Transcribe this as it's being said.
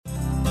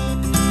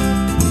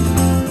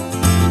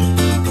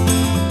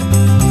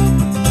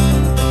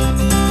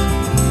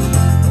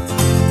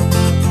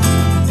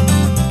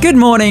Good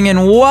morning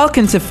and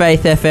welcome to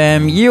Faith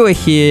FM. You are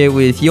here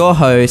with your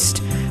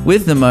host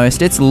with the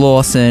most. It's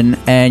Lawson,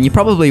 and you're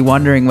probably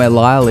wondering where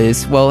Lyle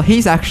is. Well,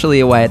 he's actually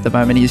away at the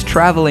moment. He's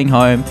travelling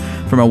home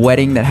from a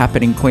wedding that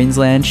happened in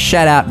Queensland.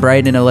 Shout out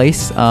Braden and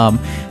Elise.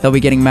 They'll be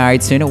getting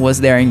married soon. It was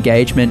their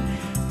engagement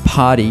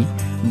party.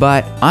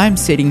 But I'm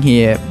sitting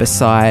here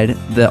beside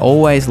the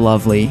always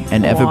lovely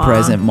and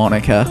ever-present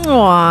Monica.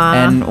 Aww.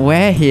 And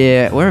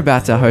we're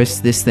about to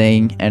host this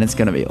thing, and it's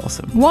going to be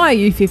awesome. Why are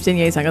you 15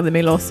 years younger than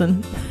me,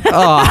 Lawson?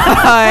 Oh,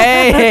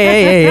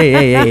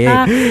 hey.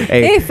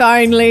 If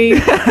only.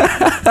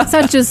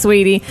 Such a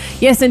sweetie.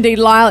 Yes, indeed,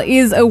 Lyle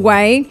is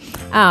away,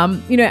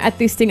 at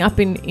this thing up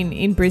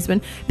in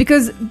Brisbane,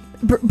 because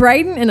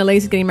Braden and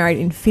Elise are getting married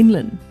in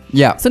Finland.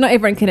 Yeah. So not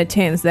everyone can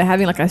attend. So they're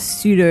having like a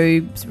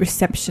pseudo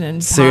reception and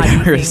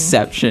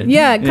reception.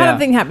 Yeah, kind of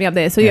thing happening up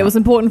there. So it was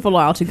important for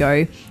Lyle to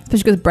go,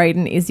 especially because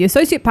Braden is the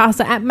associate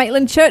pastor at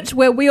Maitland Church,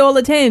 where we all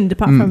attend,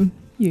 apart from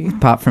you.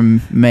 Apart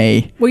from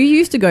me. Well, you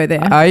used to go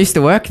there. I used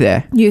to work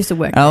there. You used to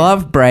work there. I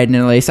love Braden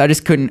and Elise. I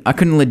couldn't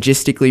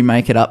logistically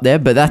make it up there,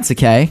 but that's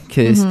okay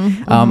because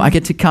I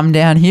get to come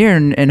down here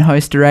and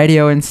host a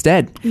radio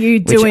instead. You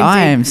do, which indeed. I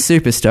am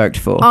super stoked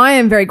for. I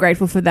am very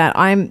grateful for that.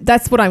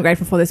 That's what I'm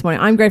grateful for this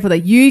morning. I'm grateful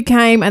that you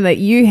came and that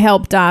you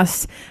helped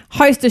us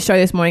host a show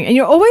this morning.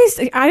 And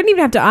I didn't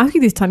even have to ask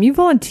you this time. You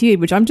volunteered,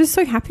 which I'm just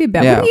so happy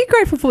about. Yeah. What are you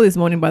grateful for this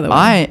morning, by the way?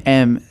 I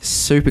am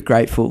super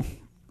grateful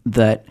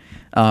that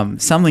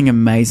something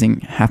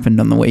amazing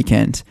happened on the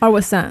weekend. Oh,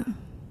 what's that?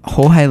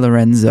 Jorge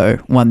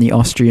Lorenzo won the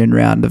Austrian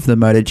round of the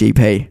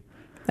MotoGP.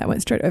 That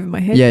went straight over my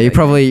head. Yeah, you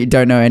probably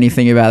don't know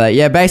anything about that.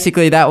 Yeah,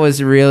 basically that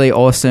was really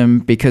awesome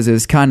because it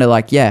was kind of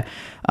like,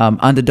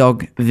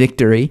 underdog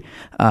victory,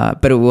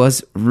 but it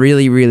was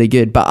really, really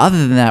good. But other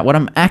than that, what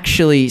I'm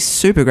actually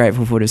super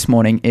grateful for this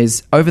morning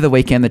is over the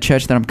weekend, the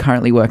church that I'm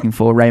currently working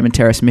for, Raymond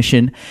Terrace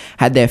Mission,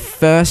 had their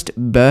first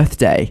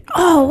birthday.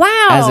 Oh,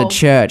 wow. As a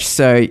church.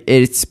 So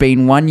it's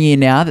been 1 year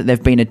now that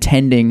they've been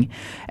attending,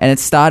 and it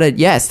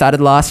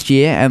started last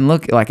year, and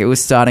look, like it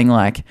was started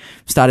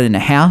in a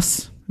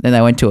house. Then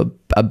they went to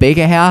a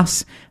bigger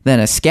house, then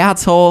a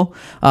scouts hall.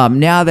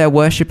 Now they're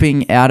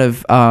worshipping out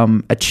of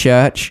a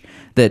church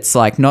that's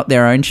like not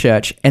their own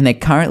church, and they're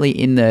currently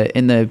in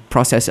the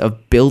process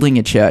of building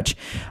a church.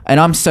 And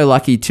I'm so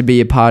lucky to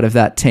be a part of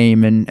that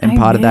team and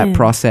part of that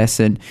process,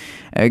 and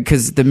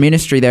because the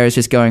ministry there is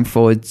just going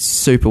forward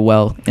super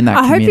well in that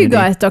community. I hope you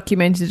guys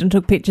documented and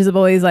took pictures of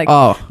all these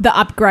the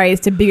upgrades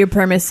to bigger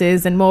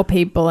premises and more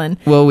people, and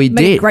we made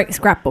did a great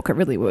scrapbook. It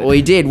really would.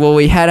 We did. Well,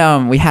 we had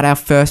our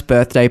first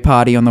birthday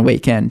party on the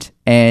weekend,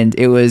 and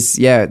it was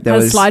there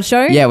was a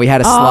slideshow. Yeah, we had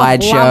a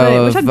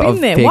slideshow of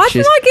pictures. Why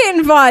didn't I get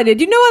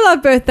invited? You know I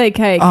love birthday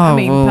cake.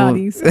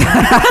 Parties.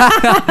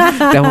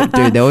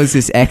 Dude, there was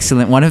this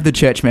excellent. One of the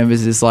church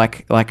members is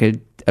like a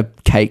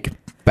cake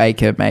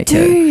maker,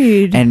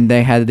 dude, and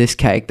they had this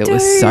cake that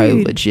was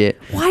so legit.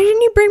 Why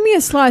didn't you bring me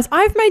a slice?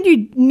 I've made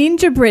you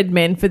ninja bread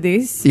men for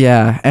this.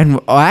 Yeah, and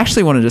I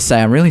actually wanted to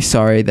say I'm really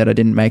sorry that I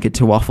didn't make it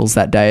to Waffles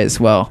that day as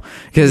well.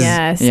 Because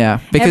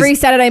every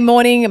Saturday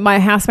morning, my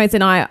housemates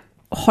and I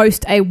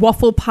host a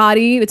waffle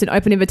party. It's an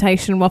open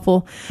invitation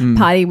waffle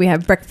party. We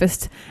have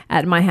breakfast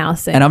at my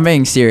house. And I'm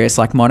being serious.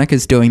 Like,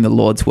 Monica's doing the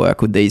Lord's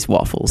work with these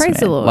waffles. Praise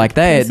the Lord. Like,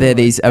 they're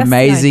these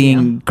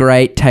amazing,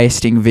 great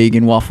tasting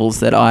vegan waffles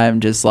that I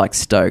am just like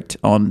stoked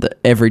on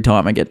every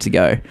time I get to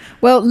go.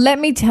 Well, let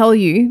me tell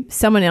you,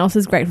 someone else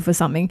is grateful for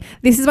something.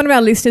 This is one of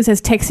our listeners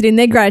has texted in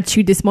their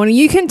gratitude this morning.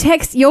 You can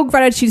text your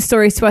gratitude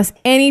stories to us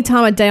any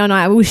time of day or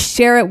night. We'll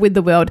share it with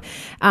the world.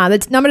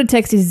 The number to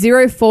text is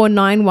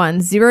 0491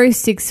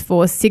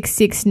 064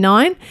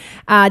 669.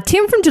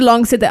 Tim from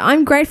Geelong said that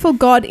I'm grateful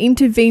God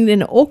intervened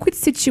in an awkward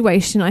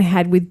situation I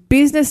had with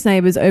business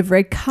neighbours over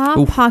a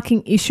car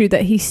parking issue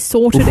that he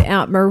sorted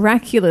out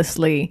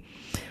miraculously.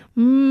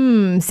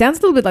 Sounds a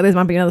little bit like there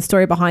might be another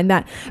story behind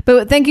that.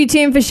 But thank you,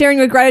 Tim, for sharing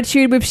your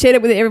gratitude. We've shared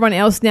it with everyone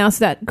else now so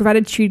that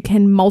gratitude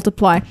can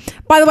multiply.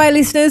 By the way,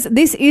 listeners,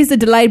 this is the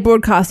delayed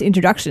broadcast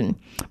introduction,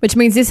 which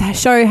means this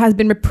show has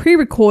been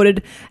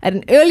pre-recorded at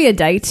an earlier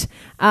date.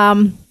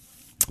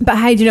 But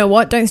hey, do you know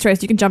what? Don't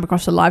stress. You can jump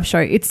across the live show.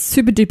 It's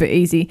super duper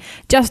easy.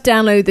 Just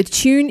download the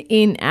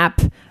TuneIn app,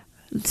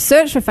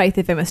 search for Faith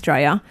FM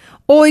Australia,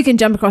 or you can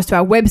jump across to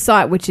our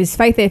website, which is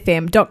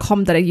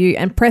faithfm.com.au,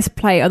 and press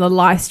play on the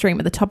live stream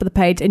at the top of the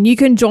page. And you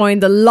can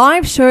join the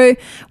live show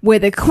where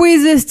the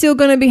quiz is still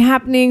going to be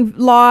happening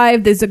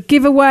live. There's a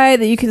giveaway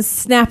that you can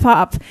snap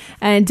up,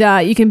 and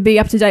you can be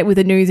up to date with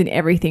the news and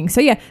everything. So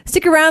yeah,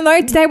 stick around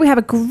though. Today we have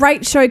a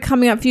great show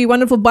coming up for you.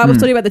 Wonderful Bible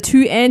study about the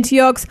two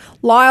Antiochs.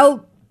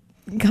 Lyle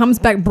comes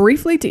back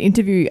briefly to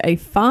interview a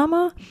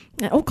farmer,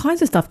 and all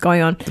kinds of stuff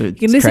going on. You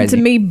can listen to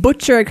me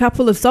butcher a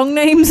couple of song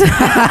names.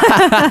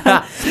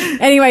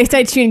 Anyway,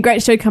 stay tuned.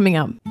 Great show coming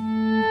up.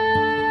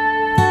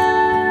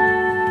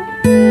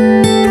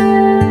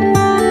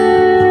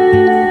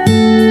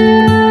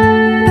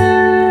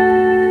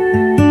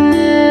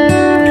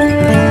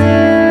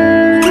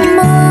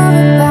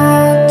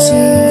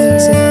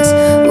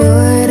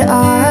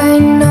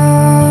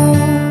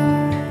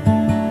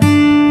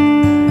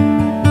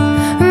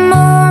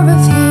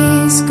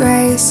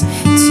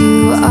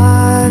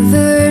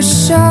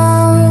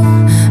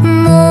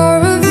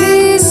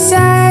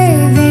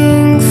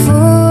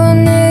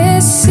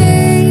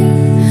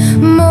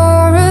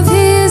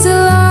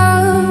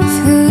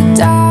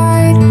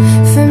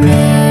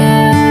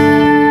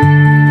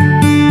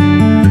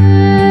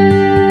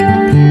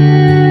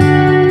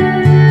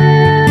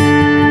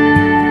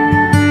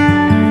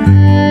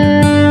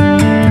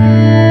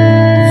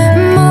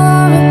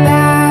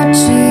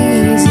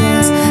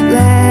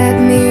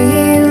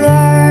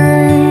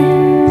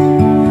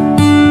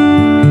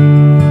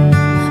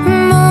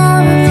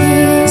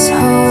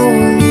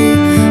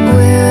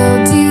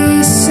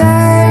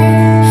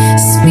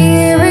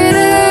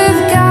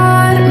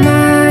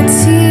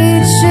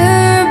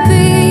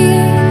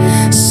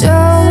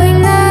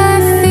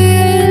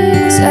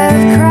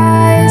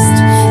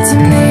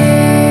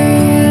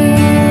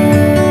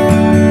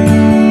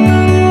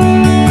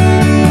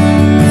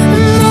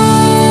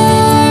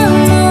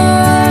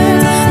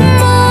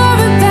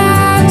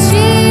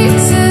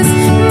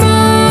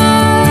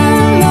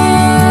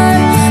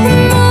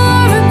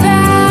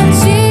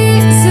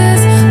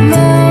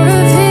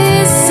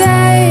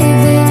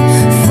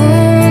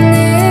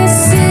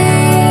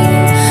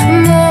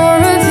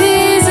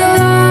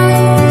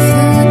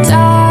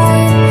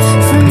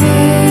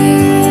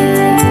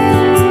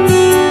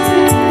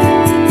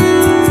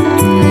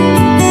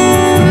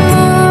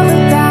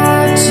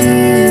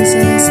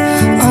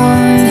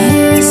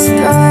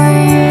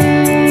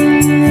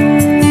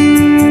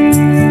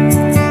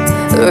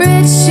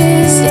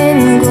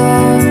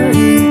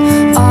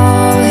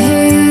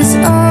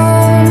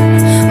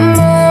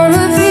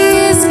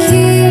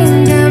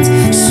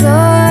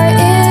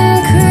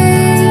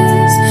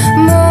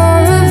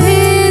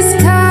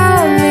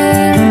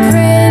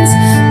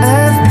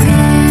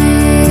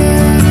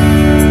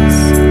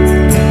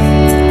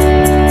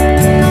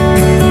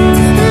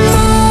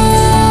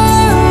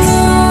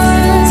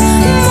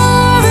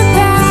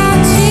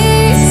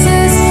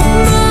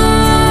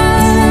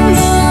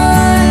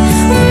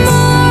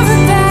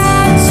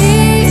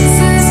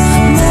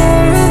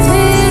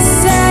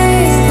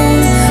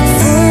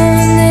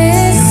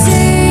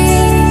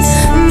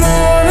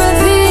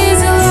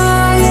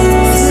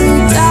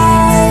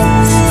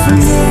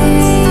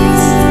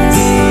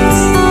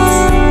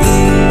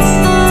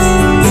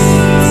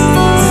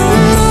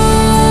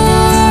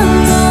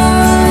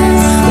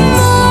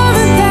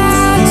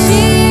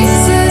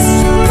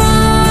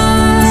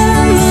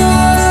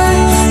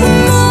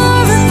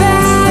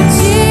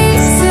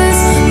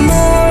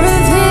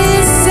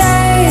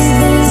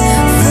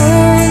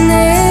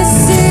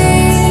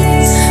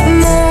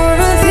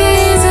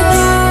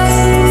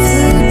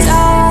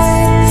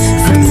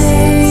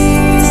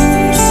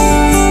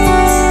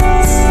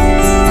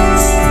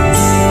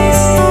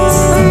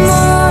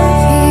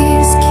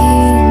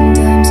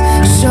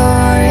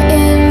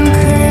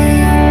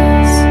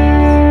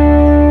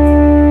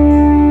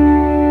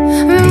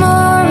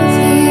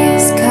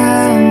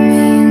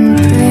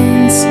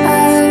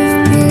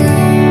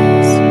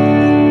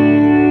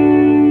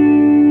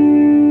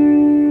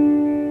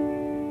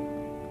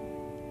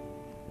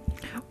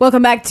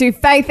 Welcome back to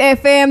Faith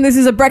FM. This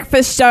is a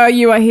breakfast show.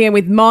 You are here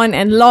with Mon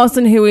and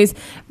Lawson, who is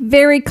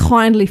very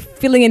kindly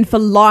filling in for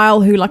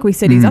Lyle, who, like we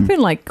said, he's up in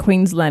like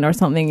Queensland or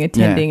something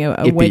attending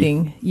a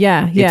wedding.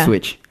 Yeah.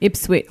 Ipswich.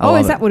 Oh,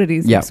 is that what it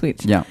is? Yeah.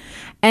 Ipswich. Yeah.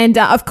 And,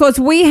 of course,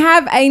 we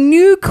have a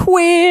new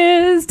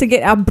quiz to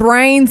get our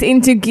brains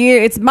into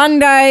gear. It's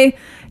Monday.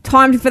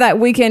 Time for that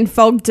weekend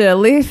fog to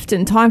lift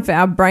and time for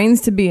our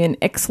brains to be in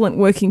excellent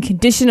working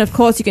condition. Of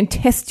course, you can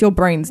test your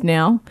brains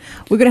now.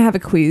 We're going to have a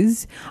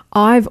quiz.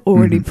 I've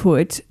already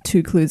put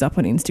 2 clues up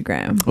on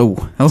Instagram.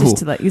 Oh, just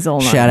to let you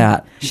all know. Shout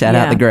out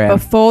the gram.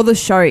 Before the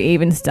show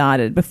even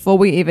started, before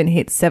we even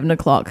hit 7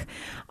 o'clock,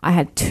 I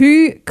had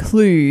 2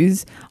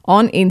 clues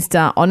on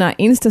Insta, on our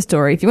Insta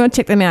story. If you want to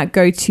check them out,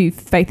 go to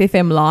Faith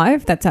FM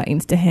Live. That's our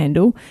Insta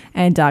handle.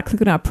 And click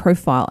on our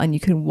profile and you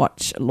can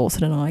watch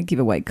Lawson and I give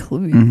away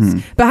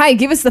clues. But hey,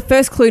 give us the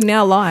first clue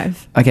now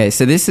live. Okay,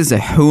 so this is a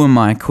Who Am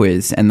I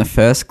quiz. And the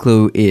first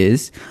clue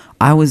is,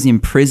 I was in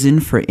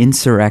prison for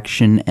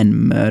insurrection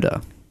and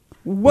murder.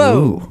 Whoa.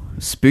 Ooh,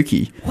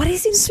 spooky. What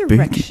is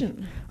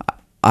insurrection?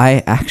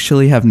 I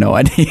actually have no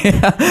idea.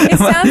 It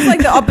sounds like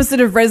the opposite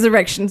of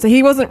resurrection. So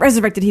he wasn't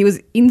resurrected, he was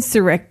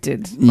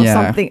insurrected or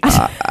something.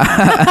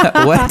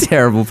 We're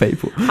terrible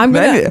people.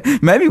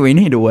 Maybe we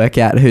need to work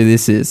out who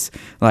this is.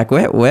 Like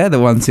we're the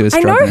ones who are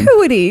struggling. I know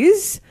who it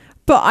is,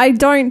 but I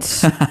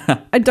don't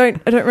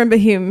remember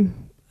him.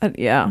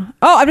 Yeah.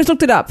 Oh, I've just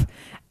looked it up.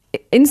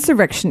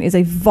 Insurrection is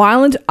a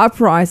violent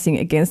uprising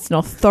against an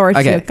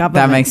authority or government.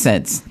 That makes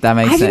sense.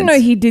 I didn't know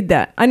he did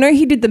that. I know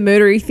he did the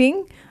murdery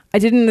thing. I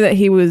didn't know that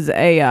he was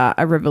a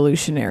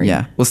revolutionary.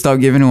 Yeah. We'll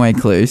stop giving away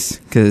clues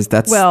because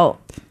that's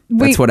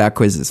what our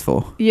quiz is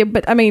for. Yeah,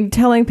 but I mean,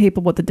 telling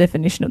people what the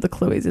definition of the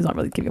clue is not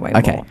really giving away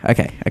more.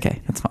 Okay.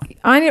 That's fine.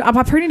 I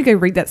probably need to go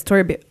read that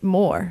story a bit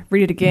more.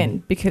 Read it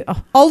again because...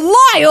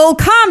 Oh, Lyle,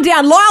 calm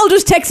down. Lyle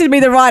just texted me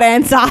the right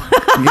answer.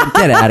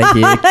 Get out of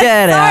here.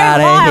 Get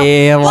out of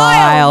here,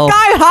 Lyle. Go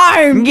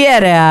home.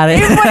 Get out of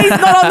here. Even when he's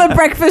not on the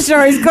breakfast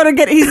show, he's got to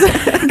get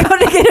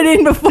it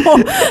in before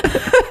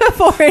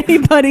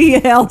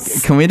anybody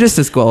else. Can we just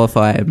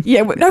disqualify him?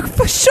 Yeah, no,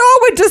 for sure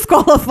we're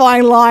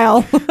disqualifying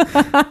Lyle.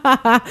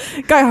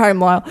 Go home,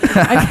 Lyle.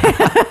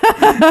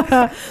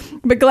 Okay.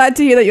 But glad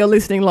to hear that you're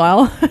listening,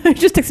 Lyle.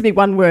 Just text me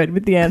one word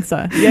with the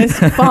answer. Yes,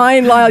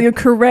 fine, Lyle, you're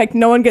correct.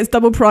 No one gets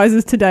double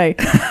prizes today.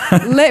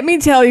 Let me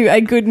tell you a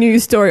good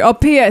news story. Oh,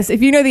 P.S.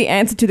 If you know the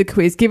answer to the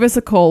quiz, give us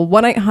a call,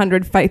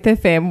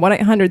 1-800-FAITH-FM,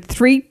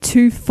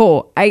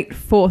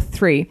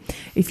 1-800-324-843.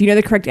 If you know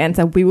the correct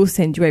answer, we will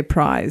send you a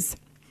prize.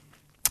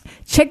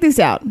 Check this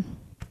out.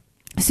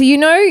 So do you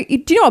know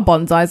what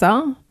bonsais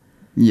are?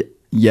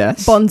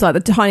 Yes. Bonsai, the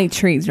tiny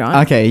trees,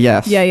 right? Okay,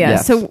 yes. Yeah.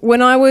 Yes. So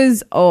when I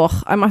was,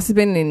 I must have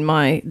been in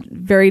my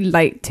very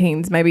late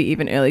teens, maybe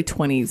even early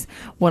 20s,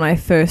 when I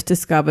first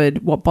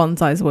discovered what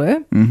bonsais were.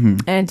 Mm-hmm.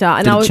 And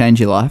did it change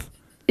your life?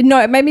 No,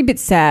 it made me a bit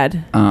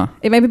sad.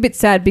 It made me a bit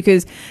sad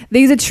because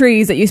these are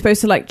trees that you're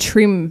supposed to like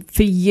trim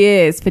for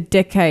years, for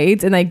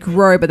decades, and they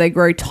grow, but they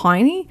grow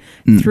tiny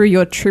through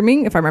your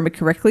trimming, if I remember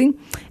correctly.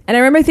 And I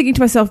remember thinking to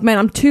myself, man,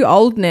 I'm too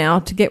old now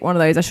to get one of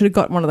those. I should have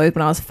got one of those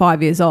when I was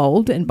 5 years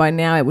old, and by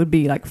now it would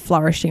be like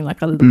flourishing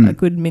like a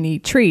good mini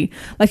tree.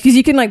 Like, because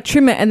you can like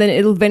trim it and then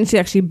it'll eventually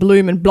actually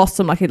bloom and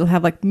blossom, like it'll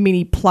have like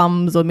mini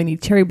plums or mini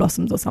cherry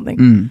blossoms or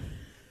something.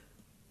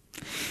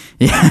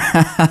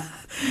 Yeah.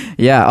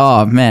 Yeah.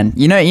 Oh man.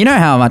 You know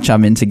how much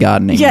I'm into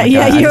gardening. Yeah.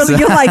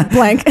 You're like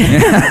blank.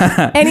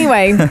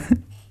 Anyway,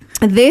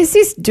 there's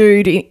this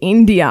dude in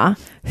India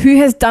who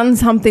has done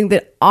something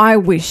that I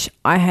wish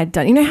I had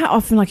done. You know how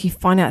often like you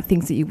find out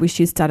things that you wish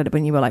you started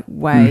when you were like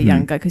way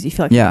younger because you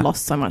feel like you've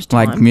lost so much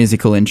time. Like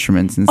musical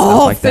instruments and stuff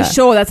like that. Oh, for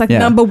sure. That's like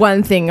number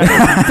one thing.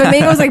 For me,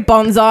 it was like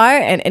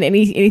bonsai and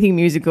anything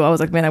musical. I was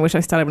like, man, I wish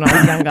I started when I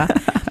was younger.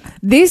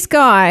 This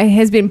guy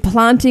has been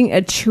planting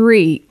a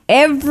tree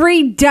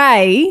every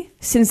day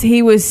since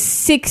he was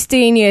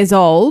 16 years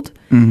old.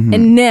 Mm-hmm.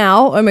 And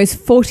now, almost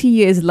 40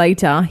 years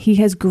later, he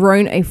has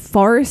grown a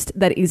forest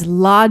that is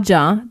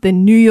larger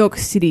than New York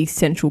City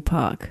Central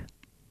Park.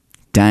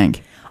 Dang.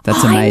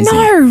 That's amazing.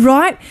 I know,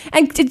 right?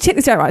 And check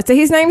this out, right? So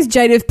his name is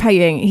Jaidev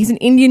Payeng. He's an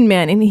Indian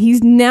man, and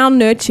he's now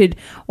nurtured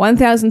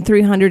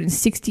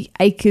 1,360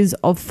 acres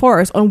of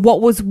forest on what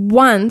was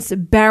once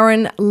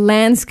barren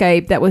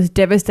landscape that was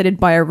devastated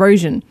by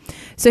erosion.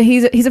 So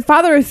he's a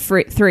father of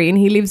three, and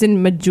he lives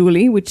in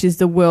Majuli, which is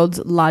the world's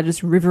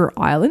largest river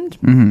island.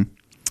 Mm-hmm.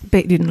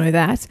 Bet you didn't know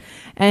that.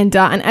 And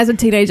as a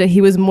teenager,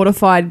 he was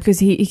mortified because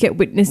he kept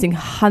witnessing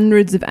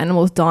hundreds of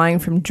animals dying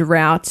from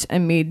drought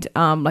amid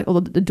like all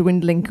the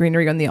dwindling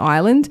greenery on the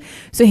island.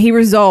 So he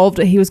resolved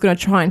that he was going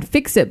to try and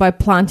fix it by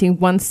planting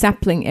one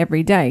sapling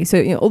every day.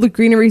 So all the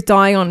greenery is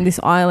dying on this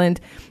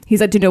island.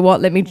 He's like, you know what?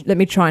 Let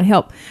me try and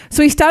help.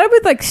 So he started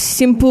with like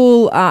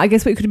simple, I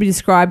guess what could be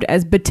described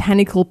as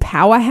botanical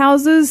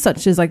powerhouses,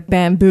 such as like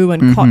bamboo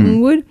and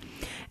cottonwood.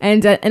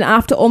 And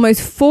after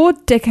almost 4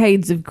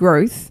 decades of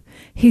growth,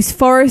 his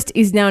forest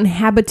is now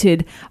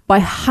inhabited by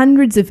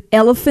hundreds of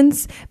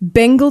elephants,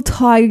 Bengal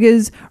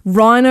tigers,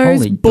 rhinos,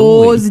 Holy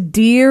boars, dooly.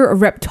 deer,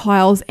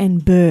 reptiles,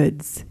 and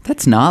birds.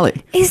 That's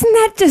gnarly. Isn't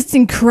that just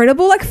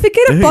incredible? Like,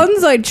 forget a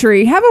bonsai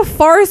tree. Have a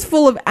forest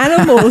full of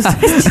animals.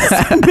 It's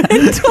just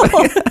mental.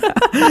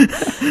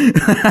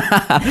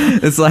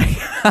 It's like,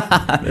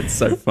 that's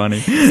so funny.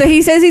 So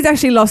he says he's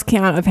actually lost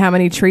count of how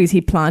many trees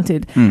he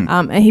planted.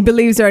 And he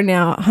believes there are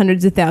now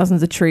hundreds of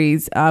thousands of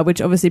trees,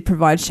 which obviously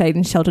provide shade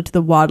and shelter to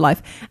the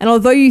wildlife. And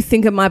although you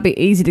think it might be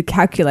easy to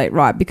calculate,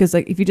 right, because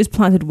like if you just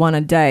planted one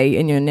a day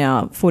and you're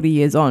now 40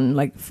 years on,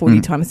 like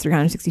 40 times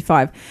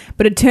 365,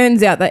 but it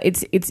turns out that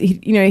it's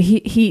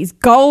his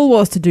goal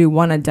was to do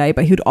one a day,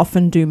 but he would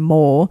often do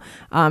more,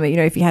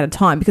 if he had a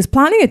time, because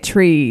planting a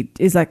tree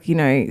is like,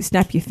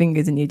 snap your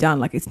fingers and you're done.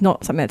 Like, it's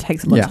not something that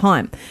takes a lot of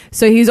time.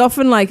 So he's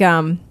often like,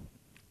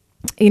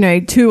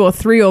 2 or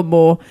 3 or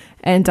more,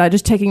 and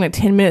just taking like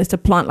 10 minutes to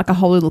plant like a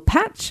whole little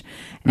patch.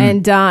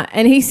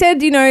 And he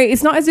said,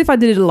 it's not as if I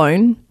did it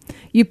alone.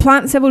 You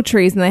plant several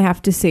trees and they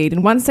have to seed.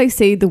 And once they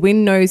seed, the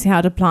wind knows how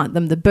to plant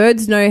them. The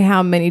birds know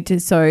how many to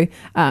sow.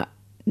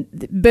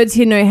 The birds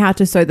here know how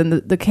to sow them.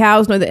 The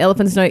cows know, the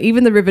elephants know,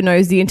 even the river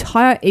knows. The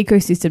entire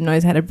ecosystem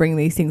knows how to bring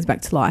these things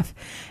back to life.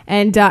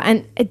 And do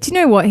you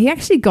know what? He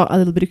actually got a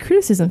little bit of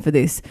criticism for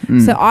this.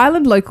 So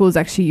island locals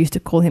actually used to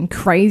call him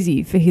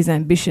crazy for his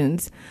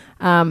ambitions.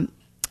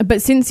 But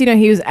since,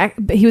 he was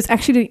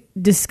actually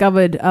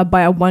discovered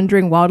by a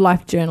wandering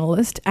wildlife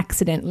journalist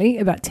accidentally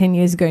about 10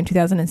 years ago in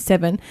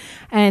 2007.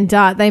 And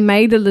they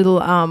made a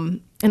little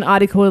an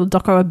article, a little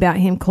doco about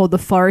him called The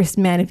Forest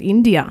Man of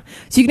India.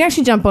 So you can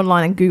actually jump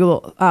online and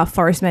Google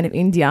Forest Man of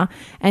India.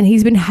 And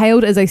he's been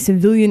hailed as a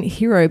civilian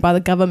hero by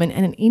the government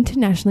and an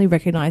internationally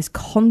recognised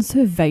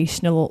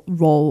conservational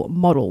role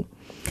model.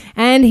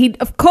 And he,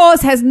 of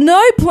course, has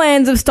no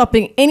plans of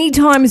stopping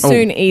anytime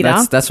soon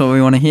either. That's what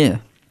we want to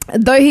hear.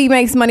 Though he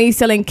makes money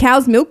selling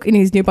cow's milk in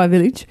his nearby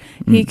village,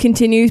 he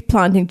continues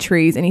planting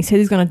trees, and he said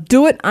he's going to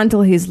do it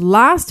until his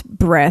last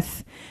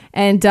breath.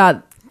 And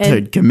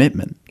Dude,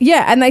 commitment.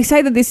 Yeah, and they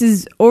say that this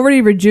has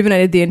already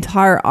rejuvenated the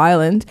entire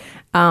island,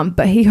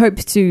 but he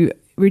hopes to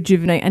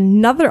rejuvenate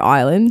another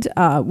island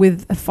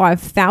with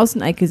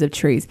 5,000 acres of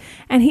trees.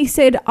 And he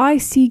said, I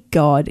see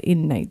God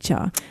in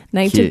nature.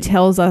 Nature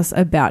tells us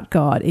about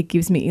God. It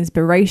gives me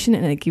inspiration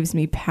and it gives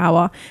me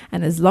power.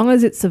 And as long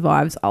as it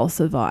survives, I'll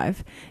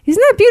survive.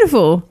 Isn't that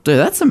beautiful? Dude,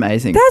 that's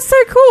amazing. That's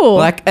so cool.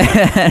 Like,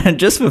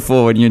 just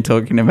before when you're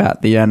talking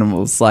about the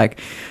animals,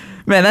 like,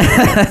 man,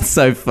 that's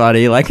so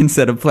funny. Like,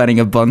 instead of planting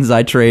a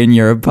bonsai tree in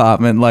your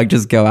apartment, like,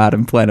 just go out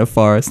and plant a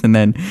forest, and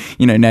then,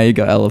 now you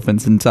got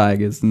elephants and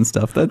tigers and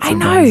stuff. That's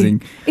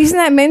amazing. Isn't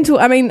that mental?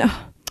 I mean,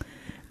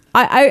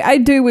 I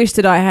do wish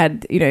that I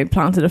had,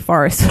 planted a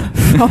forest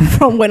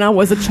from when I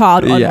was a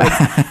child onwards. Yeah.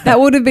 That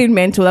would have been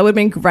mental. That would have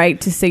been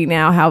great to see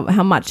now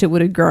how much it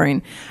would have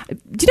grown.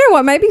 Do you know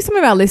what? Maybe some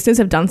of our listeners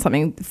have done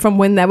something from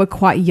when they were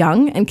quite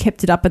young and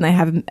kept it up, and they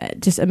have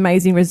just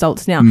amazing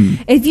results now.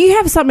 If you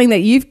have something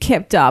that you've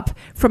kept up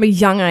from a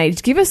young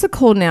age, give us a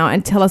call now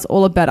and tell us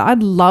all about it.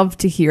 I'd love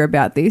to hear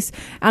about this.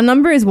 Our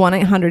number is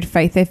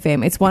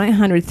 1-800-FAITH-FM. It's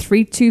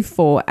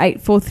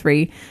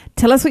 1-800-324-843.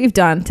 Tell us what you've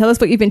done. Tell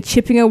us what you've been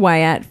chipping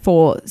away at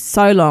for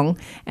so long,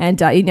 and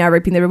you're now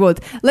reaping the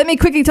rewards. Let me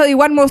quickly tell you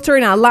one more story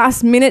in our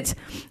last minute.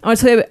 I want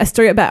to tell you a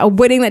story about a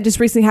wedding that just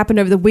recently happened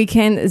over the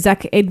weekend.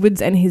 Zach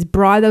Edwards and his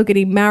bride, they were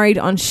getting married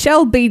on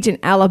Shell Beach in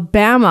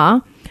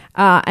Alabama.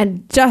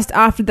 And just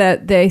after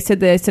that, they said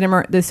the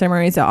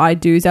ceremonies are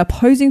I-dos are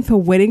posing for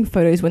wedding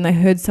photos when they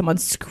heard someone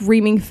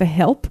screaming for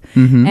help.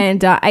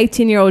 And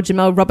 18-year-old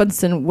Jamel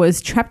Robinson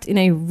was trapped in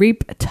a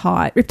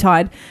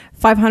riptide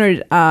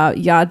 500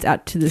 yards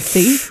out to the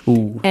sea.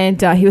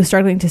 And he was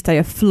struggling to stay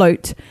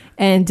afloat.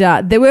 And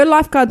there were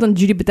lifeguards on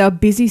duty, but they were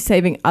busy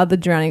saving other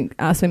drowning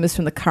swimmers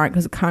from the current,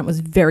 because the current was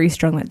very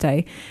strong that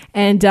day.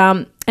 And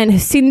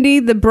Cindy,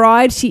 the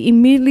bride, she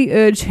immediately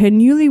urged her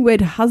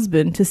newlywed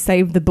husband to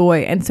save the boy.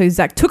 And so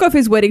Zach took off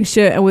his wedding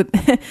shirt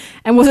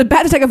and was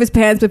about to take off his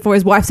pants before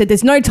his wife said,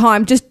 there's no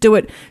time, just do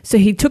it. So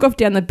he took off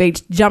down the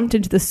beach, jumped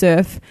into the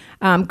surf,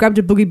 grabbed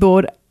a boogie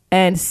board,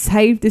 and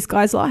saved this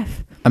guy's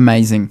life.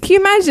 Amazing. Can you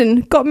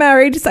imagine? Got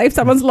married, saved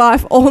someone's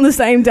life all on the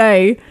same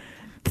day.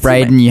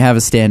 Braden, you have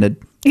a standard.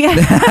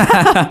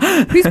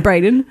 Yeah. Who's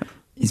Braden?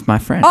 He's my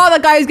friend. Oh,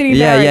 the guy who's getting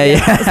married.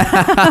 Yeah.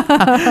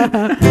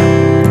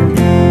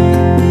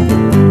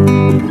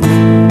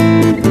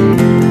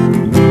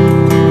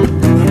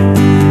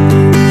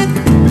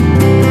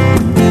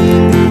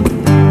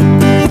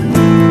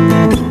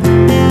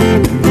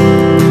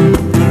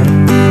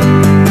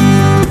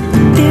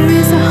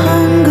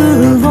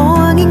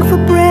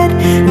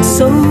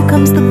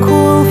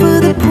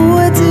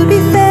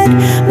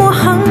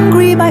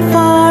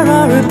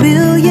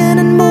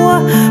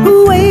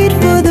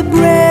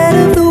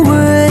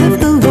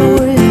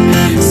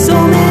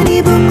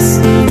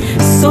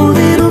 So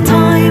little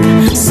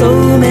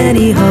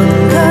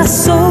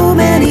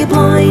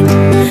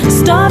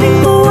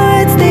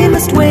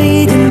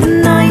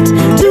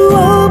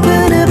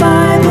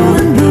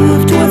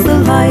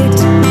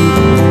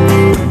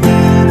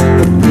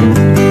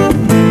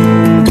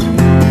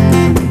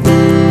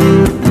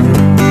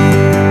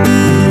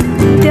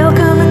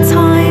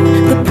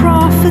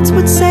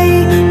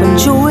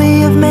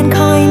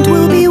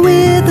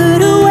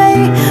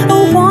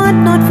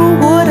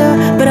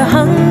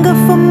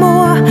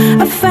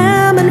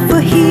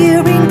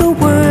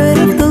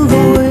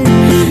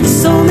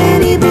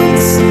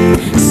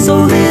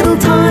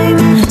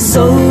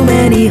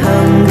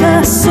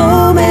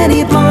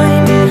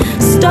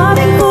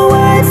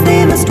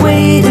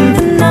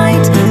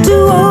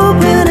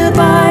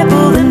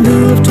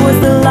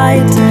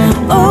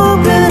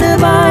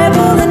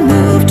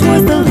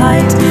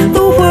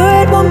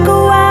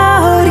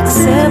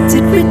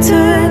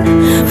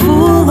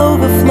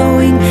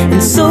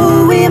and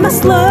so we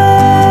must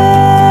learn.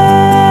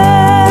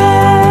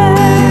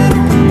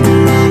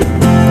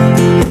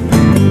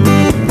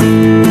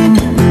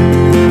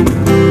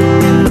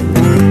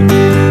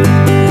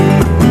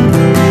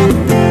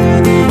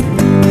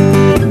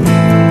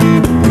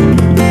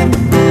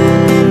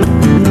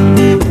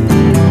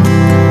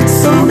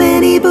 So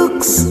many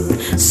books,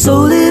 so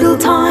little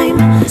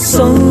time,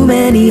 so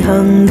many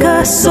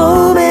hunger,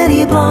 so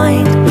many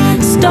blind,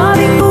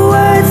 starving for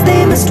words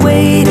they must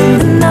wait in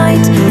the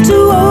night to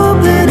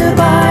open a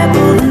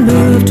Bible and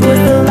move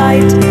towards the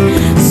light.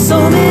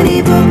 So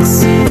many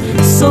books,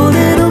 so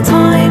little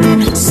time,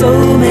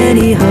 so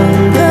many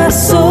hunger,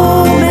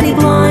 so many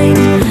blind,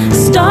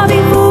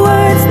 starving for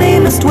words they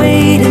must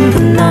wait in the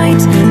night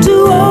to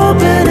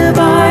open a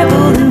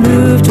Bible and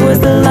move towards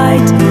the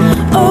light.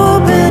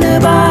 Open a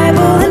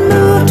Bible and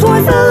move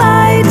towards the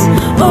light.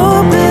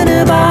 Open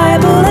a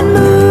Bible and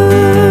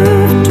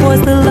move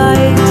towards the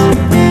light.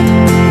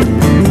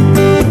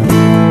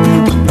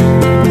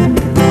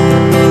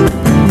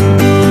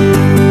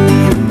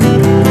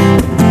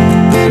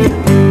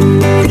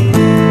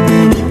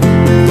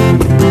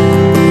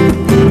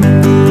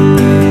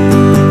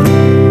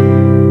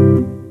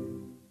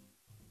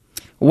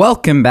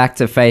 Welcome back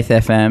to Faith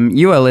FM.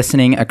 You are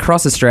listening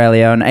across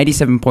Australia on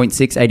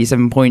 87.6,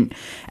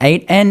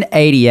 87.8 and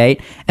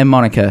 88. And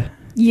Monica,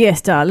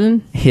 Yes,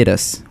 darling. hit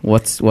us.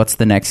 What's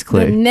the next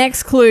clue? The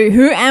next clue.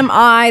 Who am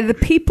I? The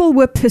people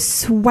were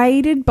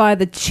persuaded by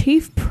the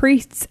chief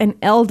priests and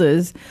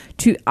elders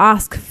to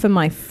ask for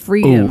my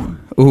freedom.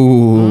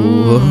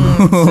 Ooh.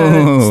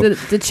 So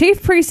the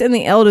chief priests and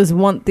the elders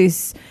want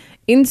this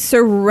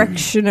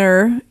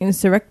insurrector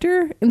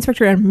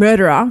and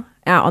murderer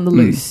out on the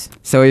loose.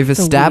 So we've So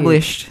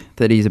established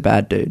that he's a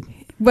bad dude.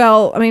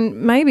 Well, I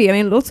mean, maybe. I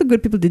mean, lots of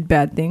good people did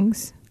bad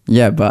things.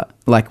 Yeah, but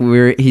like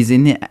he's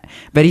in it,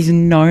 but he's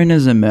known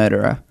as a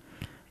murderer.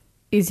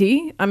 Is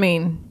he? I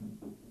mean,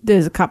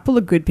 there's a couple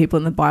of good people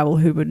in the Bible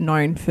who were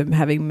known for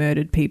having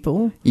murdered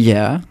people,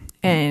 Yeah,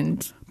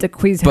 and the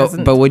quiz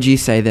hasn't. but would you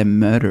say they're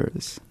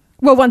murderers?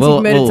 Well, once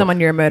you've murdered someone,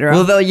 you're a murderer.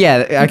 Well, yeah,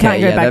 okay,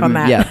 can't go yeah, back on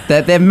that. Yeah,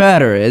 they're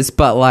murderers,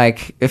 but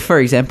like, if, for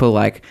example,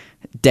 like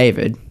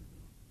David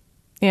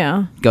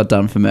yeah. got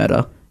done for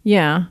murder,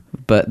 Yeah.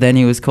 but then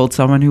he was called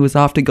someone who was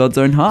after God's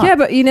own heart. Yeah,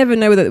 but you never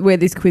know where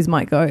this quiz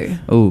might go.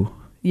 Oh,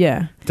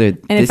 Yeah.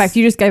 dude. And in fact,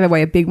 you just gave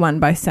away a big one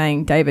by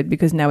saying David,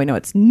 because now we know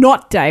it's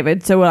not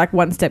David, so we're like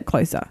one step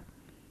closer.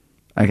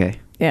 Okay,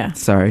 Yeah.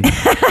 sorry. It's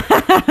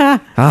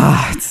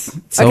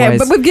Okay, always,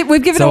 but we've given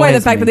it's away the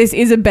always fact me. that this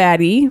is a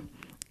baddie.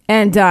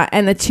 And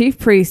the chief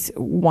priests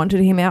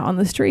wanted him out on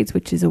the streets,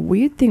 which is a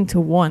weird thing to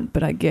want.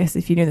 But I guess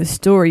if you know the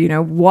story, you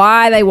know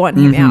why they want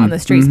him out on the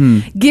streets.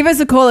 Give us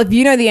a call if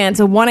you know the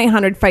answer.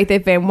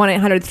 1-800-FAITH-FM,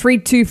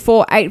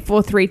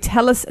 1-800-324-843.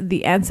 Tell us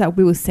the answer.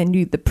 We will send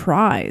you the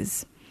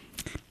prize.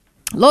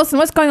 Lawson,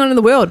 what's going on in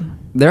the world?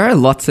 There are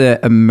lots of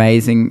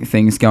amazing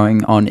things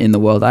going on in the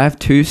world. I have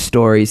two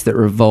stories that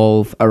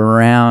revolve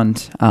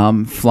around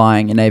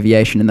flying and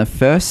aviation. And the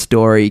first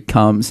story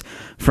comes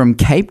from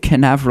Cape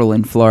Canaveral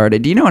in Florida.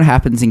 Do you know what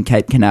happens in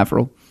Cape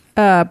Canaveral?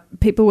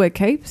 People wear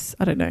capes?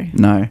 I don't know.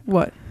 No.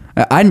 What?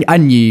 I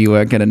knew you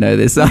weren't going to know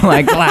this. I'm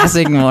like,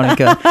 classic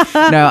Monica.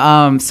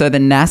 No, so the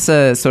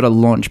NASA sort of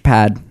launch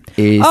pad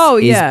is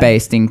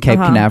based in Cape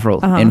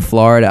Canaveral in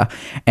Florida.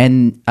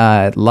 And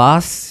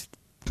last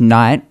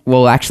night,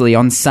 well, actually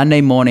on Sunday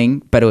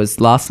morning, but it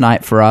was last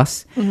night for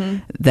us,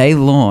 they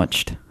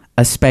launched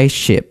a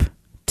spaceship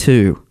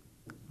to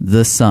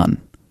the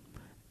sun.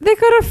 They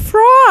got to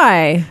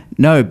fry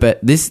No, but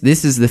this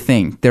is the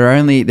thing. They're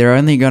only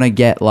going to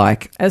get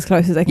like as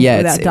close as they can get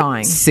without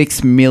dying.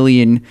 6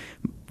 million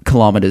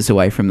kilometers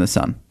away from the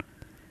sun.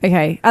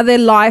 Okay. Are there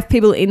live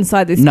people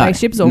inside these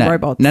spaceships or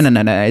robots? No.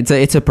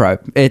 It's a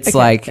probe. It's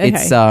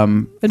it's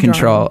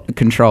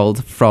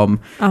controlled from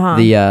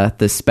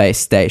the space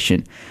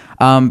station.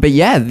 But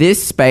yeah,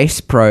 this space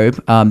probe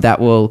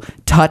that will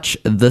touch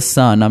the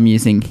sun, I'm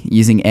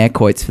using air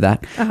quotes for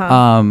that,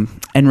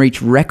 and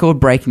reach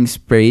record-breaking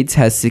speeds,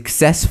 has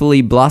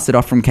successfully blasted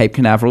off from Cape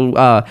Canaveral.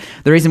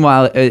 The reason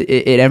why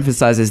it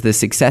emphasizes the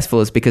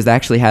successful is because they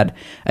actually had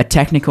a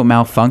technical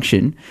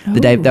malfunction the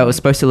day that was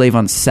supposed to leave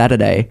on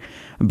Saturday.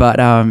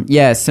 But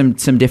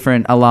some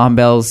different alarm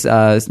bells,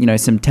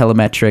 some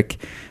telemetric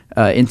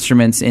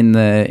instruments in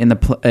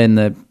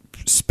the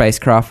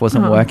spacecraft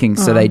wasn't working,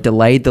 so they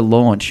delayed the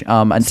launch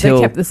until So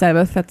they kept the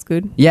Sabbath. That's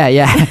good. Yeah,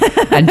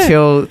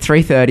 until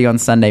 3:30 on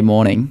Sunday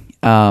morning,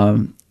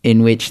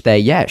 in which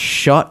they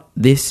shot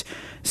this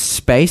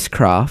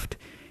spacecraft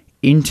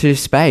into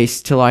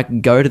space to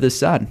like go to the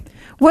sun.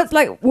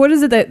 What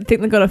is it they think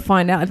they've got to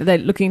find out? Are they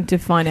looking to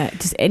find out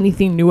just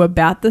anything new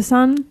about the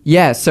sun?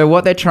 Yeah, so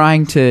what they're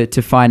trying to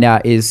find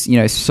out is,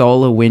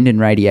 solar, wind, and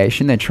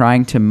radiation. They're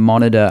trying to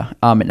monitor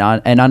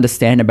and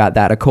understand about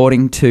that.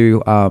 According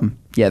to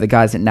the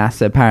guys at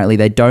NASA, apparently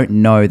they don't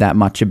know that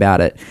much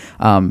about it.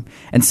 And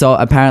so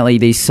apparently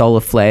these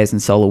solar flares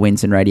and solar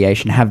winds and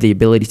radiation have the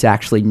ability to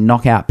actually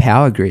knock out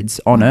power grids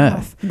on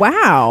Earth.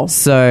 Wow.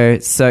 So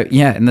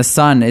yeah, and the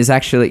sun is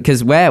actually,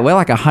 because we're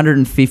like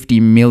 150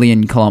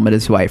 million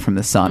kilometers away from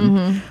the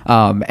sun.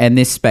 And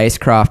this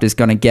spacecraft is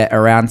going to get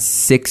around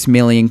 6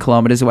 million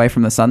kilometers away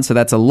from the sun. So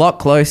that's a lot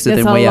closer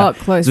than we are.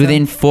 It's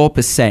within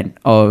 4%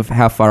 of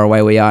how far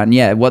away we are. And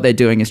yeah, what they're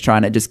doing is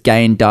trying to just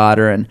gain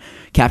data and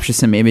capture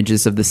some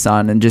images of the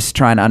sun and just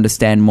trying to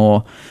understand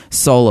more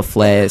solar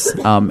flares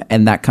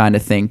and that kind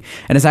of thing.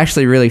 And it's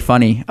actually really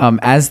funny.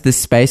 As the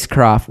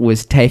spacecraft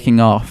was taking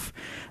off,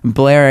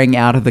 blaring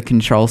out of the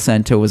control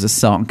center was a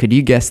song. Could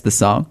you guess the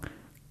song?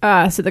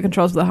 Set the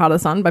Controls for the Heart of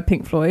the Sun by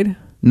Pink Floyd.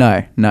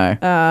 No.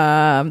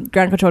 Ground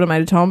Control to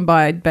Major Tom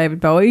by David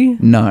Bowie.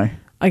 No.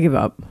 I give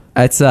up.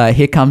 It's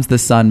Here Comes the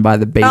Sun by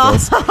the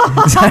Beatles.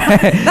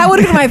 That would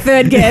have been my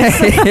third guess.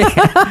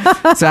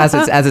 So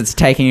as it's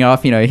taking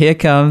off, here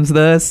comes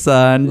the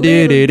sun.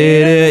 Do do do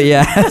do.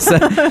 Yeah. So,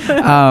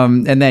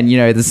 and then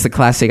this is the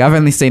classic. I've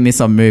only seen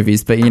this on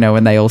movies, but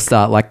when they all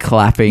start like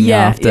clapping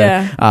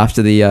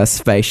after the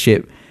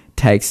spaceship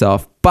takes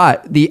off.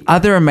 But the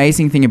other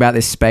amazing thing about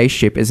this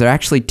spaceship is they're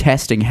actually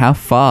testing how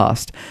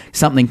fast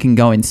something can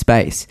go in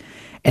space.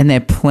 And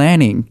they're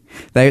planning,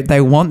 they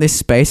want this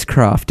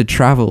spacecraft to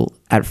travel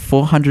at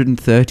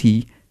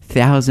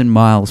 430,000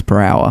 miles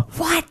per hour.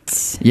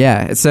 What?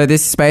 Yeah. So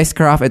this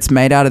spacecraft, it's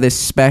made out of this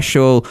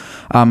special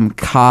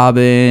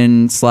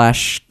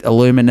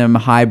carbon/aluminum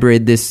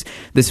hybrid, this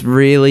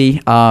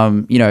really,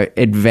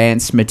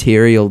 advanced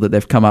material that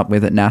they've come up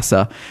with at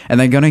NASA. And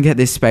they're going to get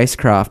this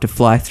spacecraft to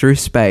fly through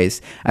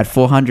space at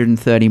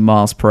 430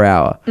 miles per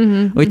hour,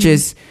 which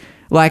is...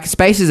 Like,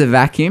 space is a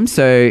vacuum,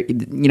 so,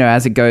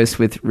 as it goes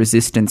with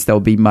resistance,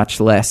 there'll be much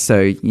less.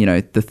 So,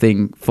 the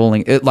thing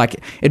falling...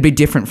 it'd be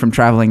different from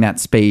traveling that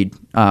speed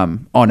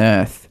on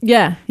Earth.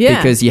 Yeah.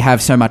 Because you have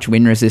so much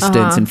wind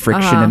resistance and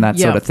friction and that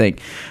sort of thing.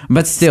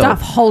 But still... Stuff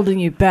holding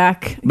you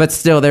back. But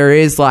still, there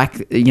is,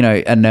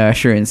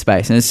 inertia in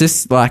space. And it's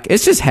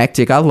just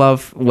hectic. I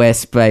love where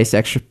space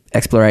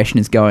exploration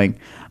is going.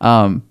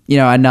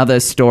 Another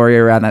story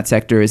around that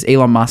sector is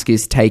Elon Musk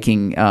is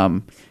taking...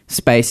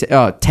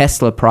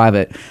 Tesla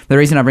private. The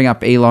reason I bring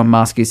up Elon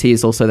Musk is he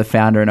is also the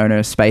founder and owner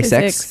of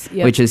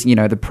SpaceX, which is,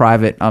 the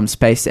private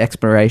space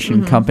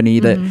exploration company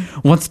that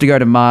wants to go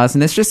to Mars.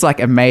 And there's just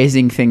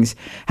amazing things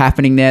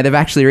happening there. They've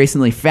actually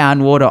recently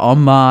found water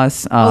on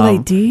Mars. They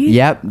did?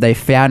 Yep. They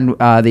found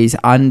these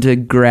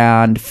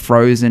underground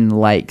frozen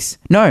lakes.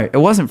 No, it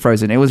wasn't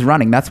frozen. It was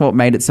running. That's what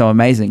made it so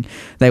amazing.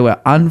 They were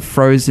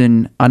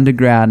unfrozen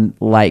underground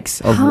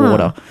lakes of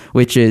water,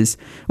 which is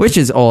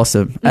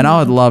awesome. And I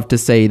would love to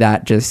see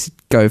that just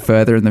go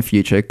further in the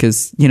future,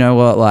 because you know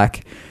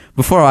what,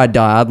 before I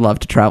die, I'd love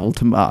to travel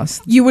to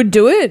Mars. You would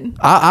do it?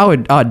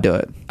 I'd do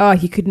it. Oh,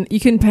 you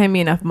couldn't pay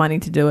me enough money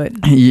to do it.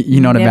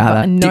 You're not about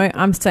that? No,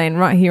 I'm staying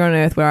right here on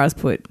Earth where I was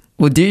put.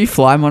 Well, do you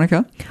fly,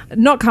 Monica?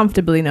 Not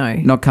comfortably, no.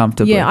 Not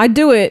comfortably? Yeah, I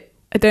do it.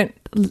 I don't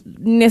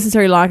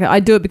necessarily like it. I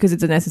do it because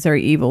it's a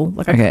necessary evil.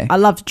 I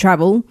love to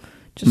travel.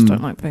 Just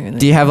don't like being in there.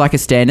 Do you have a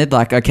standard?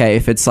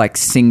 If it's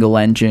single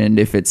engined,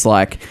 if it's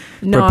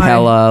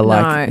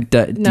propeller, you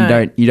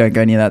don't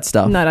go near that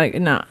stuff? No.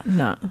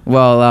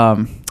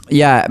 Well,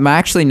 yeah,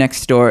 my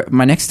next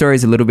story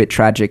is a little bit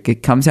tragic.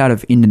 It comes out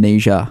of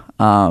Indonesia.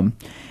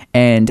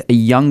 And a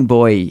young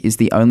boy is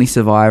the only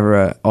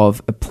survivor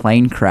of a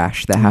plane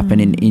crash that happened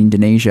in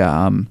Indonesia.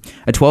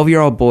 A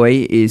 12-year-old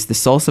boy is the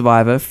sole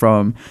survivor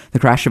from the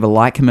crash of a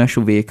light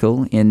commercial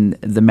vehicle in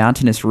the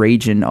mountainous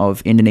region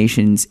of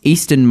Indonesia's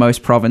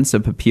easternmost province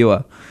of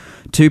Papua.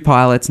 2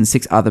 pilots and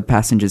 6 other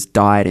passengers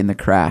died in the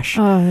crash.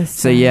 Oh,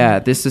 so yeah,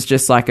 this is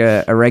just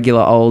a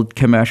regular old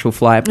commercial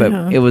flight,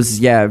 but it was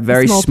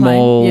very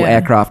small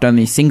aircraft,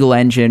 only single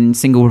engine,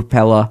 single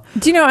propeller.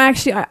 Do you know,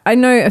 actually, I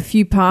know a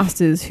few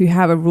pastors who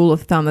have a rule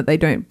of thumb that they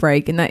don't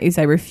break, and that is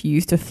they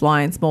refuse to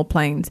fly in small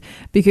planes,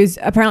 because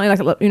apparently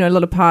a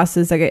lot of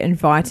pastors, they get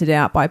invited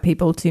out by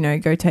people to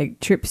go take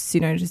trips,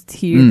 just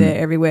here,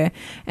 there, everywhere,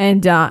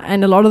 and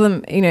a lot of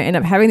them end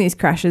up having these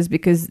crashes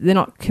because they're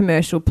not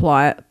commercial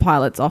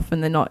pilots often.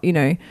 They're not,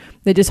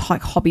 they're just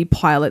hobby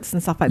pilots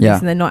and stuff like this,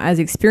 and they're not as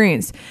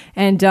experienced.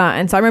 And so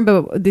I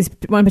remember this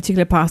one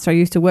particular pastor, I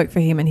used to work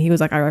for him, and he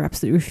was like, I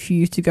absolutely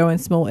refuse to go in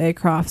small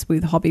aircrafts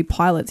with hobby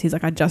pilots. He's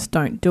like, I just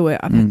don't do it.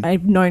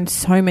 I've known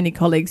so many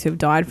colleagues who've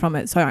died from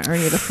it, so I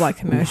only ever fly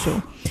commercial,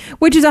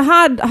 which is a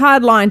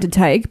hard line to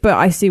take, but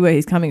I see where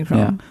he's coming from.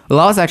 Yeah. Well,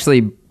 I was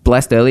actually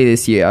blessed earlier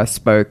this year. I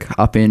spoke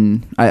up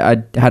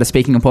I had a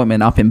speaking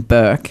appointment up in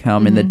Burke,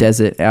 in the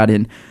desert out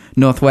in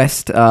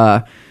northwest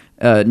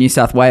New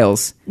South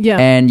Wales. Yeah.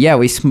 And yeah,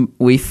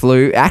 we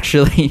flew.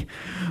 Actually,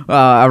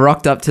 I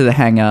rocked up to the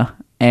hangar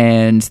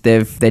and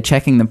they're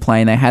checking the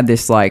plane. They had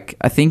this I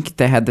think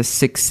they had the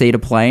 6-seater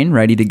plane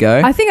ready to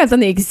go. I think I've done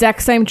the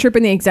exact same trip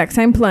in the exact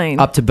same plane.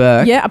 Up to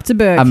Burke? Yeah, up to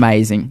Burke.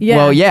 Amazing. Yeah.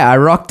 Well, yeah, I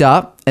rocked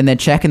up and they're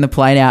checking the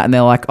plane out and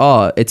they're like,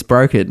 oh, it's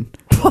broken.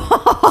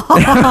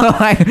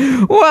 Like,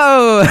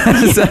 whoa.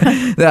 So,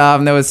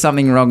 there was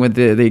something wrong with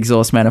the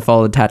exhaust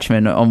manifold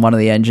attachment on one of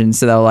the engines.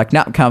 So they were like,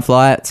 no, can't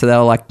fly it. So they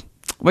were like,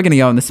 we're going to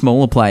go in the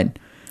smaller plane.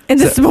 And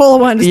the smaller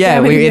one. Just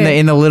Yeah, we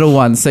in the little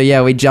one. So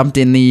yeah, we jumped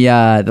in the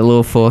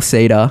little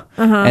 4-seater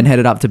and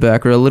headed up to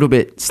Burke. We're a little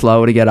bit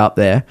slower to get up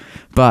there,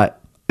 but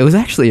it was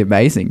actually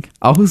amazing.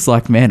 I was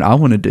like, man, I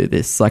want to do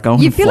this. Like, I want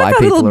to You feel fly like a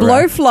people little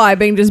around. blowfly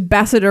being just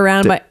basseted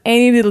around by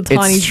any little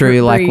tiny It's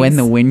true. Like when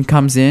the wind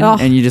comes in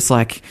and you just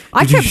like,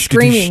 I kept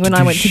screaming when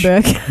I went to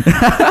Burke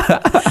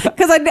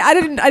because I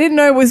didn't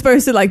know it was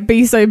supposed to like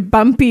be so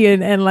bumpy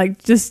and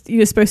like just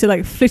you're supposed to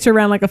like flit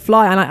around like a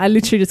fly, and I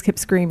literally just kept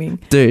screaming.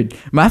 Dude,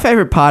 my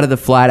favorite part of the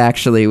flight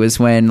actually was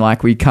when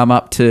like we come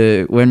up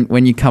to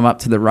when you come up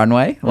to the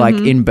runway like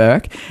in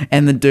Burke,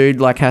 and the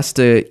dude like has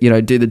to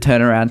do the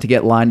turnaround to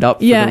get lined up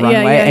for the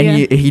runway,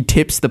 and he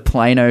tips the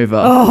plane over.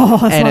 Oh,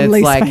 that's and my it's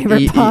least like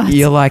favorite part.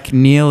 you're like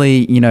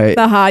nearly you feel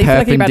like you're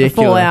about to perpendicular,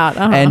 fall out.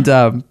 and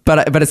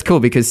but it's cool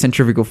because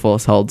centrifugal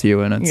force holds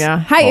you, and it's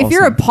Hey, if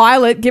you're a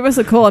pilot, give us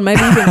a call and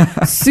maybe you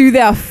can soothe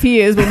our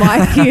fears with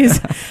my fears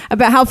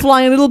about how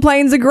flying little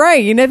planes are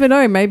great. You never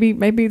know. Maybe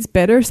it's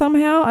better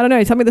somehow. I don't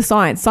know. Tell me the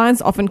science.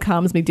 Science often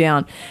calms me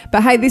down.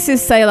 But hey, this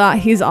is Sailor.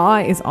 His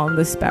eye is on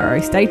the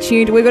sparrow. Stay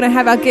tuned. We're going to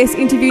have our guest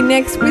interview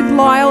next with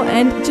Lyle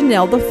and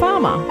Janelle the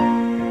farmer.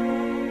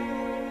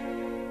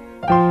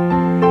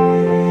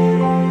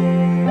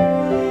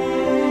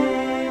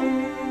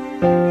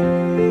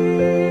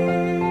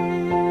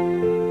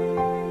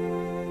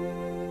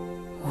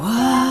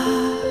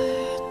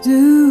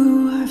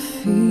 Do I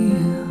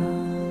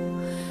feel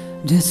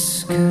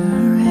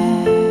discouraged?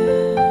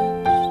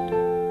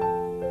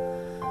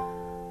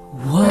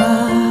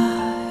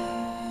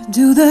 Why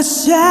do the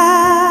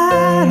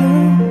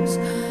shadows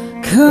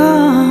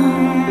come?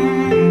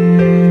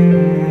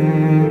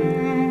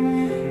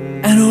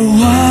 And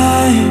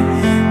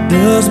why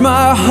does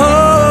my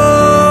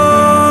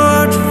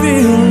heart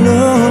feel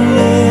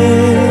lonely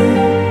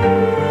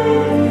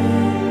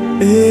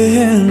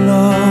and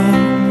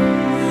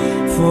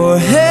long for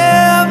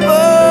heaven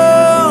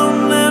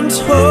and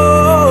home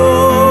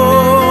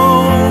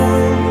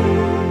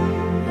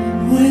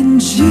when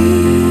Jesus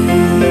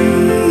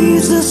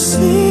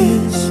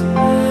is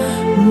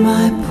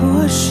my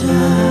portion,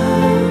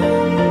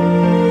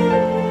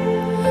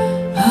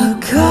 a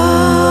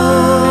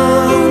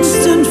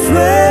constant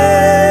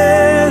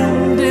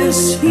friend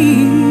is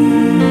He.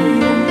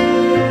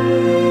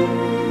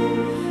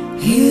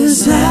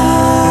 His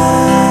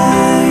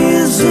eye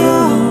is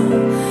on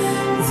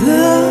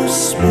the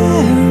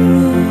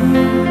sparrow,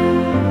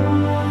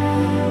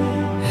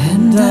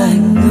 and I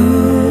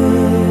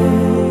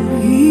know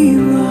He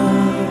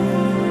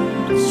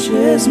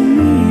watches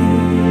me.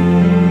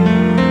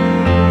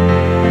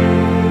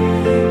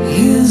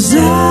 His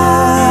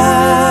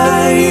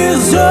eye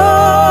is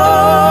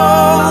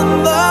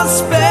on the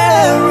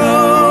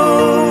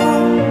sparrow,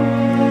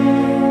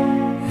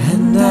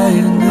 and I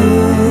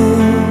know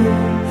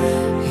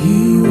He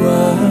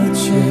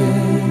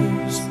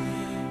watches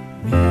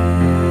me.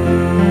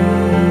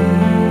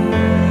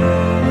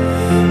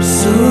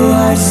 So I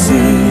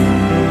sing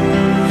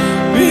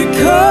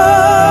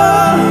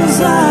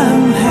because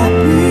I'm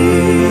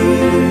happy,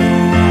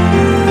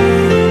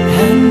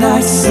 and I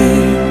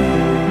sing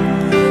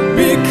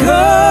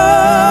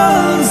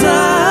because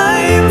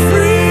I'm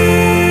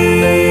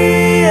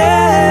free.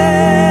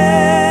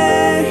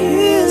 Yeah,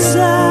 His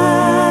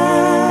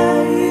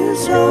eye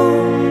is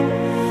on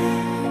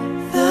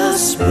the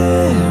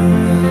sparrow,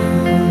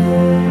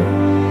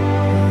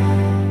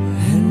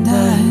 and I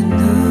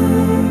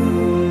know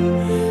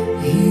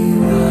He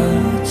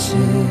watches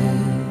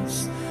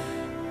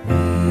me.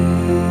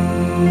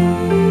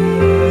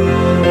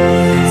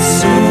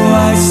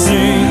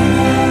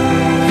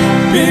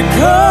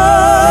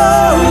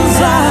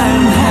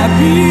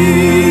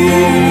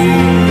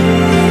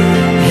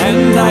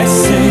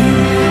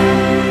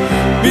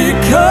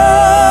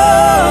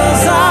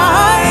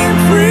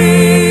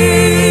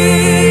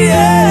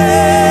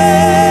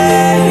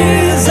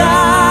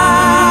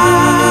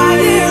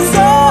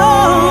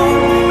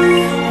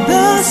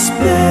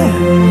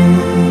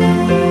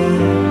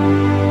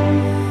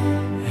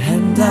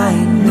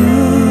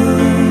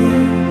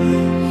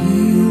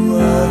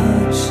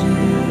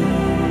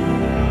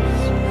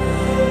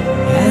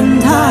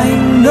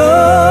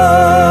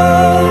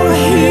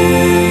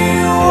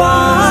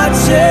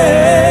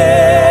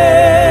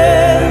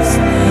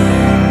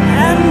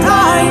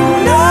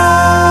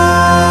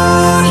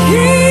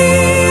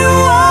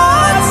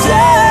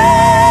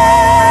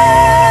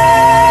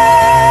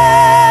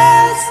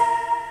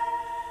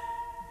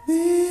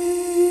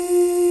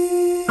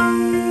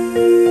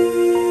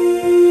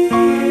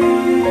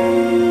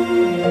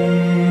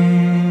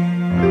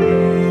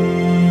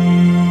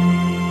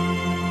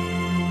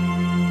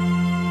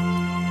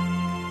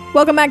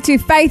 Welcome back to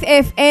Faith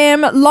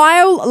FM.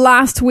 Lyle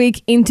last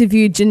week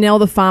interviewed Janelle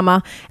the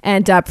farmer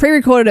and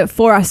pre-recorded it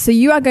for us. So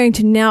you are going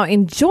to now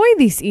enjoy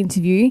this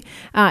interview.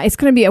 It's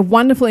going to be a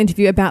wonderful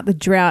interview about the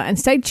drought. And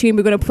stay tuned.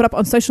 We're going to put up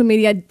on social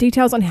media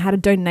details on how to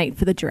donate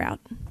for the drought.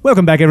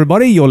 Welcome back,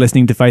 everybody. You're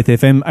listening to Faith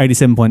FM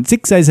 87.6,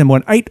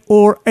 87.8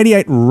 or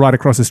 88 right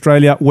across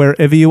Australia,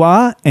 wherever you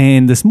are.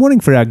 And this morning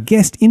for our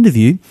guest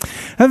interview,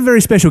 I have a very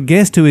special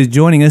guest who is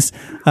joining us.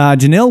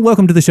 Janelle,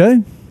 welcome to the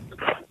show.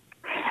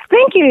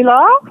 Thank you,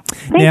 Lyle.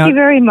 Thank you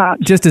very much.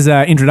 Just as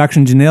an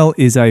introduction, Janelle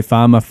is a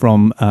farmer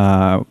from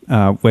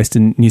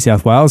Western New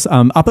South Wales,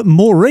 up at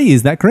Moree,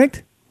 is that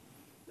correct?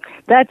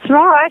 That's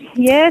right.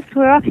 Yes,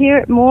 we're up here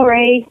at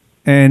Moree.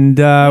 And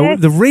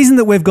the reason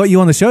that we've got you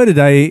on the show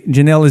today,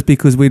 Janelle, is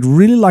because we'd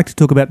really like to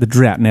talk about the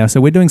drought now. So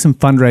we're doing some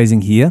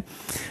fundraising here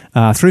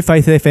through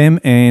Faith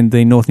FM and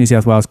the North New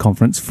South Wales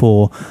Conference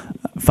for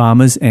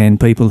farmers and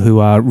people who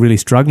are really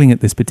struggling at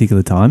this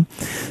particular time.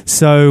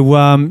 So,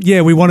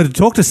 we wanted to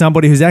talk to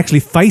somebody who's actually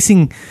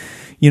facing,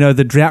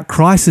 the drought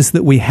crisis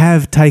that we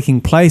have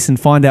taking place and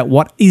find out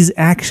what is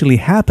actually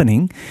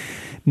happening.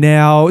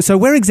 Now, so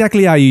where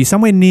exactly are you?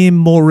 Somewhere near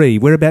Moree.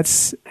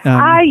 Whereabouts?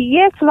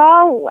 Yes,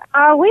 Lyle.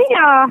 We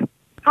are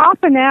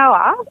half an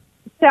hour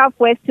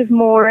southwest of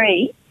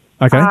Moree.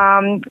 Okay.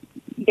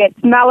 It's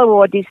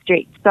Malawar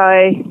district.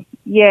 So,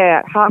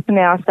 yeah, half an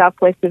hour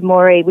southwest of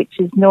Moree, which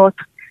is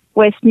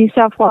northwest New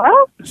South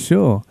Wales.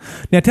 Sure.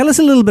 Now, tell us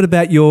a little bit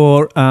about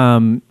your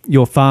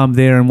farm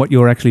there and what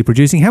you're actually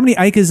producing. How many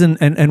acres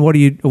and what are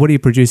you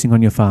producing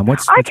on your farm?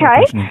 What's your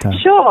production entail?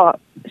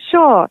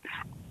 Sure.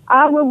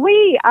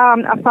 We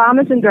are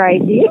farmers and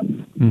graziers,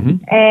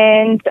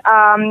 and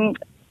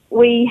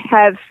we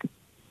have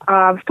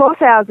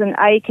 4,000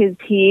 acres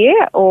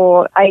here,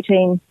 or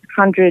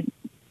 1,800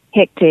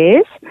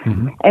 hectares,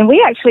 and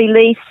we actually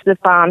lease the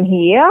farm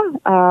here.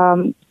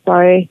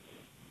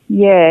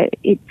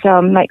 It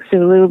makes it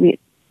a little bit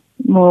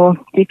more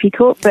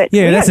difficult. But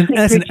that's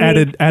an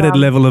added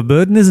level of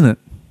burden, isn't it?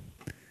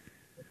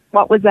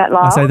 What was that,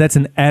 Lyle? I say that's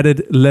an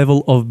added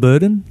level of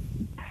burden.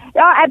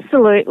 Oh,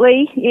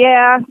 absolutely.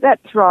 Yeah,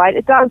 that's right.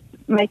 It does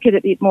make it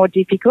a bit more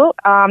difficult.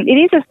 It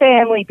is a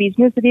family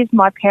business. It is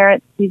my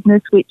parents'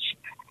 business, which,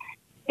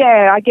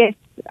 I guess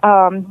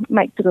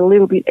makes it a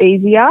little bit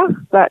easier.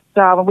 But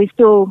we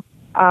still,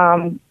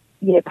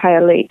 pay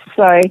a lease.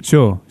 So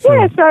sure.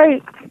 Yeah,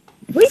 so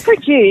we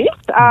produce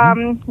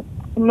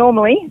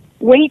normally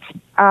wheat,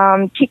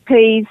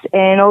 chickpeas,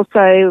 and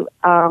also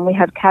we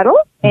have cattle,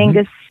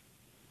 Angus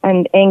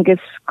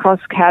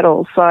cross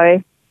cattle.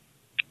 So.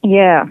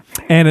 Yeah.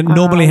 And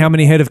normally how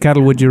many head of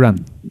cattle would you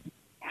run?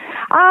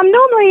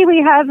 Normally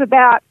we have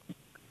about,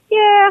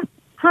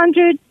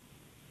 100,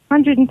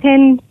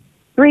 110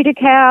 breeder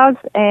cows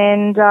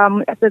and,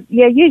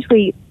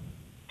 usually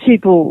 2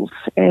 bulls.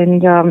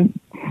 And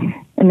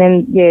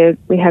then,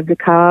 we have the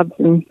calves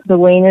and the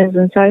weaners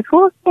and so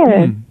forth.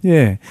 Yeah.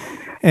 Yeah.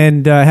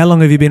 And how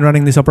long have you been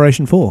running this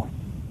operation for?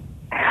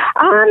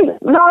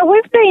 No,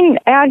 we've been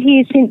out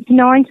here since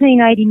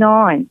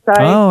 1989.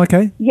 So,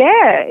 okay.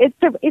 Yeah,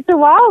 it's a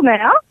while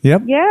now.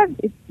 Yep. Yeah,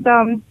 it's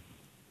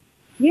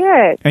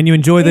And you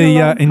enjoy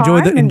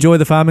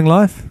the farming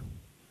life?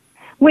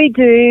 We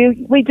do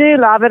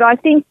love it. I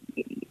think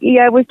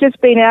we've just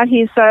been out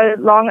here so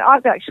long.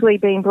 I've actually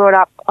been brought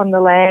up on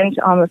the land.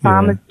 I'm a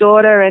farmer's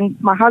daughter, and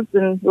my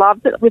husband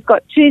loves it. We've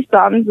got 2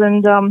 sons,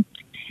 and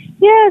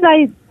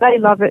they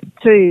love it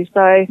too.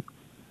 So.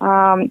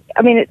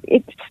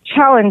 It's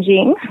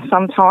challenging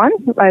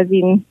sometimes, as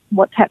in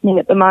what's happening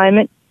at the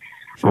moment.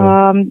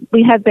 Sure.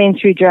 We have been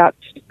through droughts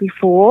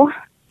before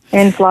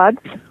and floods.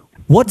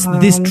 What's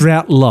this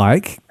drought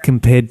like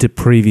compared to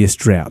previous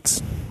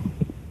droughts?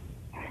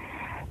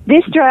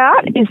 This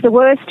drought is the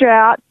worst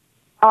drought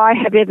I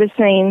have ever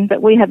seen,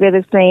 that we have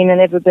ever seen and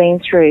ever been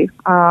through.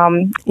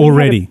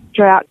 Already?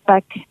 Drought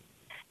back,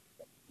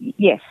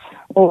 yes,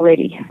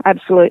 already,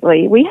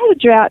 absolutely. We had a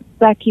drought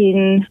back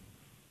in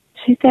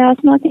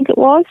 2000, I think it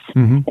was,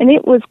 and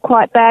it was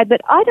quite bad.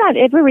 But I don't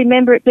ever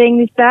remember it being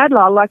this bad,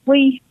 Lyle. Like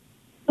we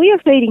are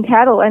feeding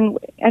cattle, and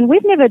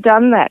we've never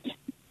done that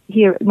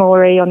here at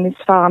Moree on this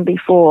farm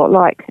before,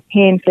 like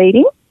hand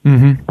feeding.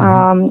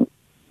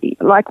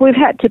 Like we've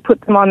had to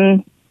put them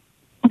on.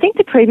 I think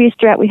the previous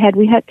drought we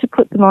had to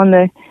put them on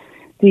the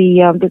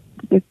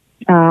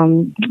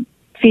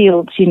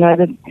fields,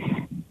 the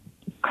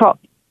crop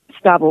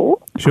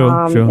stubble.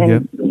 Sure.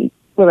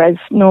 Whereas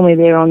normally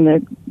they're on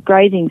the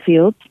grazing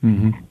fields.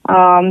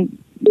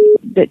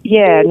 But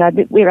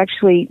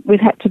we've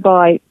had to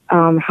buy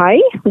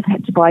hay. We've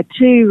had to buy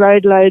 2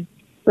 road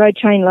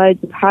train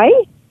loads of hay,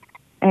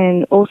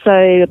 and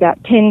also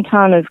about 10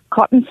 tonne of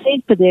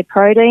cottonseed for their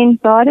protein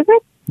side of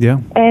it. Yeah.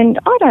 And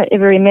I don't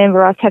ever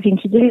remember us having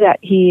to do that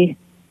here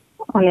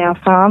on our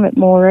farm at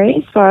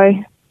Moree. So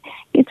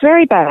it's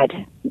very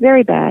bad,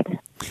 very bad.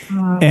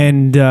 What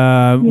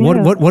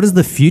does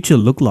the future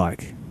look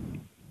like?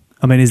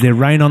 I mean, is there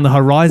rain on the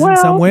horizon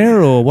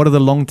somewhere, or what are the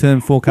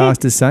long-term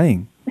forecasters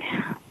saying?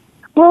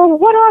 Well,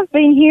 what I've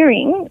been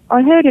hearing,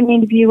 I heard an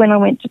interview when I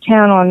went to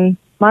town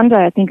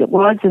Monday, I think it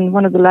was, and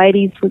one of the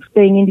ladies was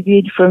being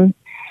interviewed from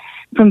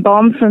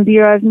BOM, from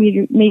Bureau of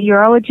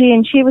Meteorology,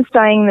 and she was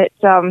saying that,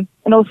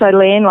 and also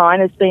Landline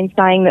has been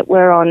saying that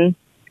we're on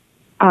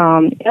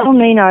El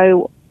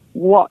Nino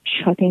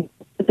watch, I think.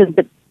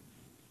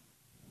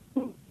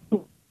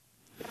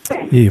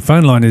 Yeah, your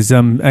phone line is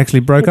actually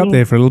broke up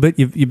there for a little bit.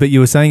 But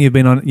you were saying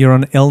you're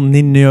on El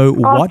Nino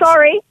watch. Oh,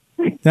 sorry.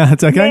 No,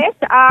 it's okay. Yes,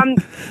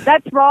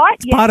 that's right.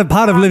 It's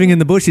part of living in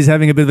the bush is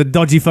having a bit of a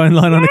dodgy phone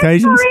line on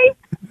occasions. Sorry.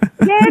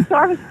 Yeah,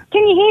 sorry.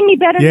 Can you hear me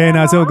better? Yeah, now?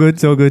 no, it's all good.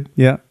 It's all good.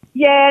 Yeah.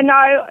 Yeah,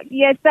 no,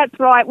 yes, that's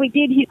right.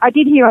 I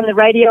did hear on the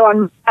radio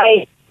on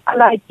a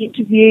lady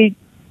interview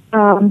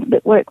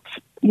that works,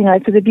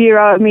 for the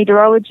Bureau of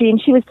Meteorology,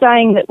 and she was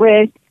saying that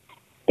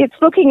it's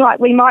looking like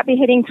we might be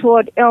heading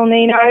toward El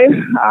Nino.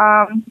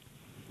 I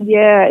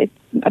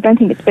don't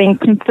think it's been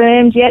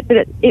confirmed yet,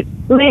 but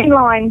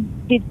Landline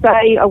did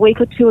say a week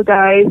or two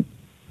ago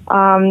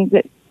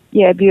that,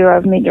 Bureau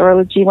of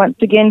Meteorology once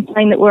again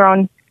saying that we're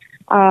on,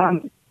 El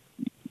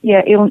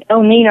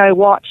Nino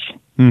watch.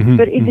 Mm-hmm,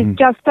 but it is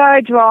just so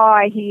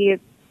dry here,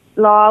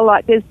 Lyle.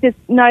 Like there's just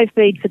no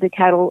feed for the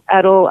cattle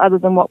at all, other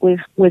than what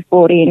we've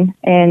brought in,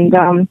 and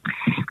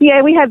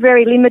we have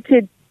very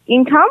limited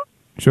income.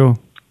 Sure.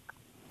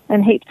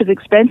 And heaps of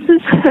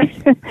expenses,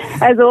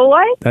 as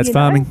always. That's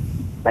farming.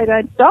 They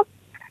don't stop.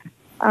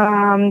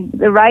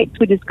 The rates,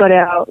 we just got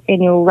our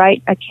annual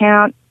rate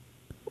account.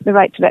 The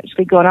rates have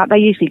actually gone up. They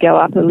usually go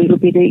up a little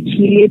bit each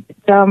year.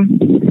 But,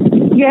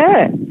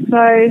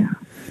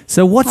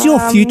 So what's your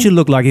future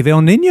look like if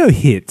El Nino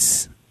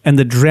hits and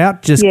the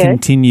drought just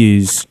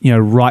continues,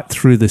 right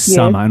through the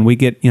summer and we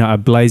get, a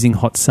blazing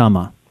hot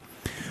summer?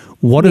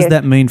 What does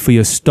that mean for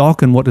your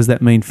stock and what does that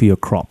mean for your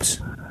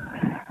crops?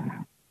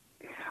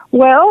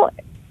 Well,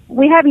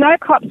 we have no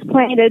crops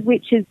planted,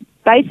 which is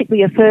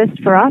basically a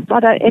first for us. I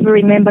don't ever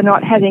remember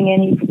not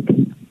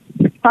having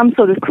some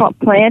sort of crop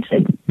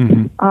planted.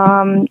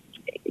 Mm-hmm.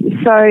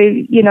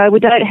 We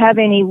don't have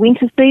any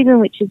winter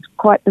season, which is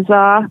quite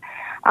bizarre.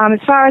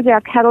 As far as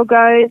our cattle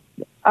goes,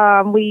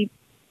 we've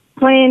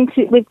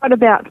got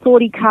about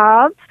 40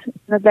 calves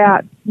and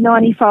about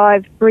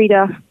 95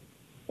 breeder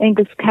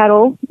Angus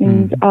cattle.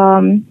 And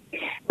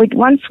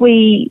once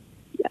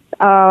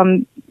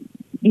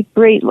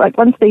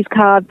these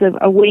calves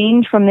are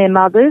weaned from their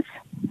mothers,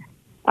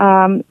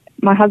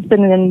 my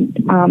husband and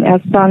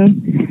our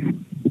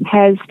son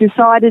has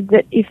decided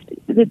that if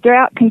the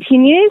drought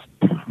continues,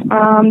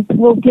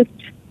 we'll just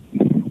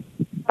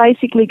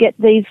basically get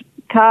these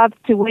calves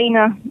to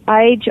weaner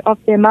age off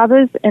their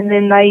mothers, and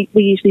then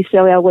we usually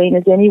sell our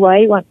weaners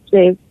anyway once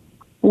they're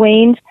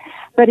weaned.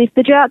 But if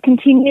the drought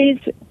continues,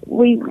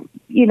 we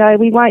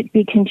won't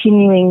be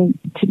continuing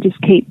to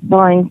just keep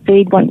buying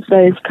feed once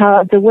those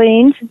calves are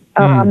weaned.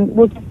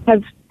 We'll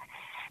have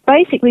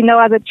basically no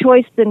other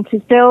choice than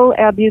to sell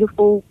our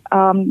beautiful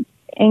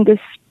Angus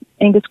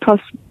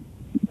cross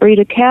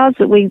breeder cows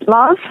that we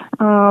love,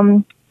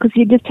 because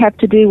you just have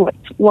to do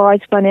what's wise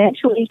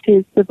financially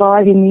to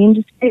survive in the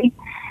industry.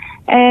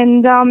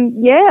 And,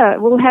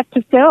 we'll have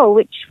to sell,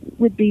 which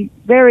would be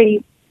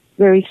very,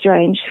 very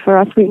strange for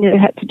us. We never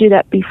had to do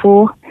that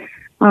before.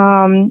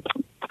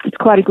 It's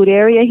quite a good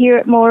area here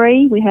at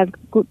Moree. We have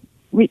good,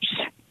 rich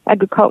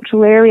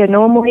agricultural area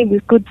normally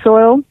with good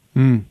soil.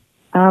 A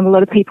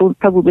lot of people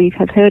probably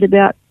have heard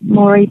about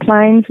Moree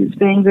Plains as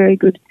being a very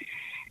good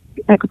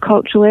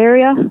agricultural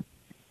area.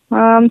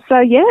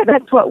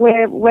 That's what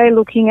we're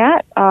looking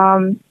at.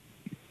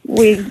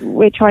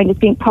 We're trying to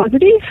think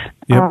positive.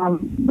 Yep.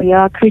 We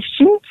are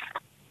Christians,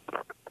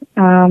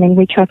 and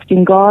we trust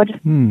in God.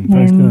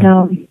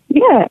 God.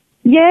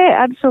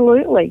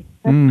 Absolutely.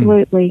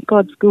 Absolutely.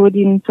 God's good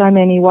in so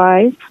many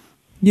ways.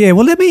 Yeah,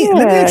 well, let me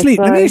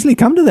actually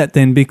come to that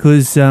then,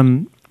 because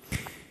during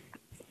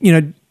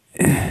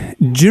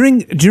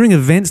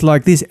events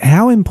like this,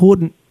 how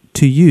important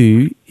to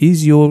you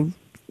is your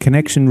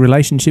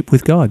relationship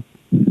with God?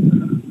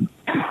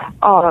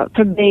 Oh,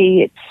 for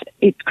me,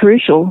 it's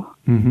crucial.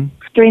 Mm-hmm.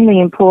 Extremely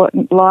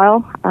important,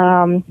 Lyle.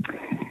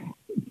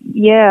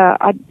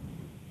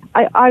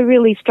 I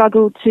really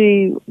struggle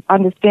to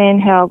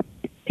understand how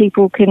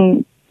people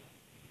can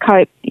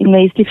cope in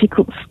these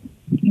difficult,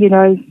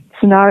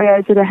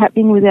 scenarios that are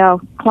happening with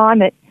our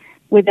climate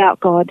without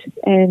God.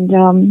 And,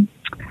 as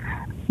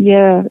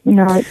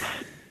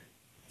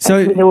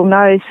we all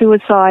know,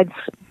 suicide's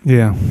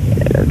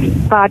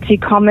far too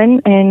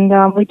common, and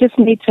we just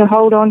need to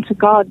hold on to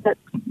God. That's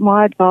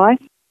my advice.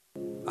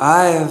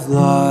 I have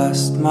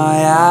lost my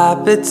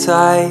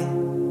appetite,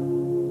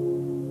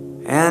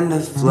 and a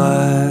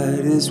flood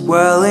is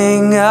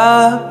welling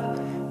up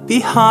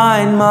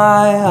behind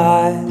my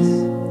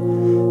eyes.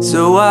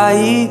 So I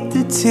eat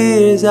the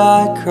tears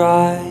I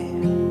cry,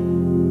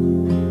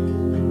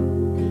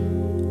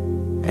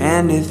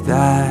 and if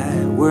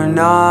that were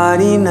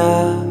not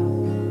enough,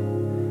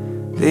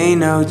 they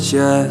know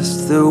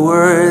just the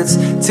words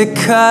to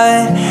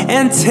cut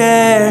and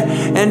tear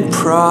and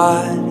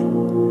prod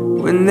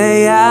when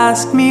they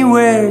ask me,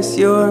 where's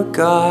your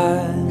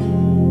God?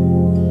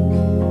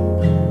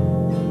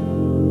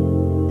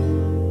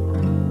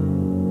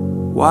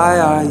 Why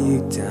are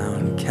you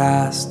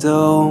downcast,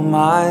 oh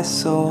my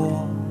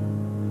soul?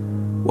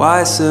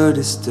 Why so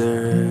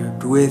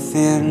disturbed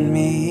within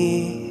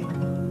me?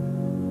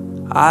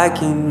 I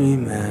can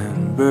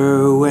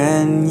remember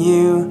when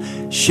you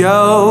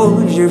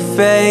showed your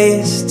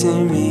face to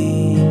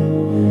me.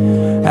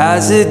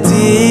 As a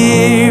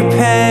deer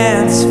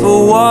pants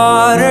for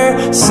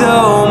water,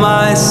 so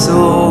my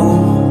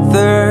soul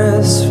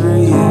thirsts for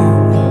you.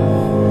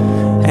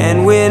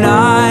 And when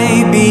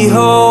I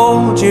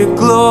behold your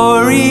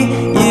glory,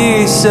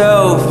 you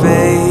so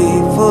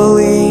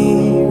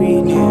faithfully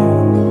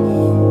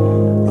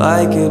renew,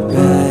 like a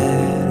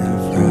bed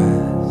of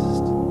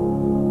rest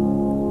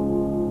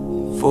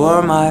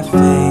for my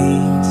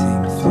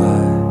fainting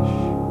flesh.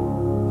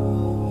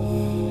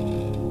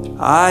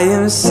 I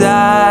am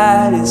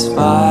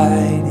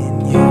satisfied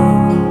in you.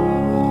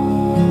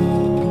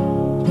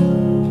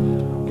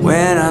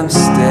 When I'm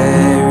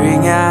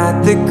staring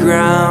at the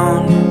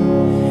ground,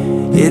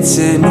 it's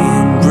an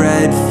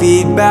inbred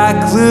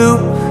feedback loop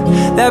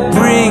that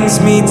brings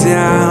me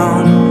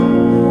down.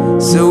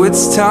 So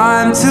it's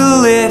time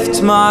to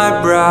lift my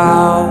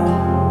brow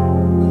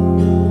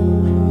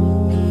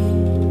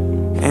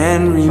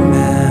and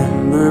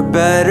remember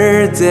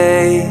better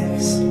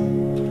days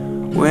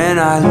when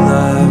I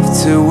love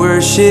to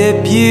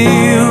worship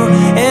you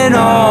in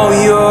all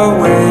your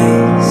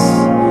ways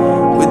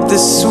with the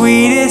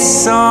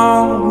sweetest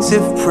songs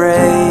of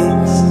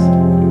praise.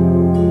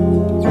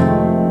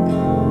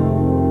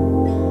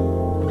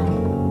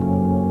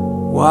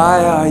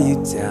 Why are you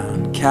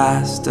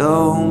downcast,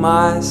 oh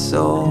my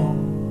soul?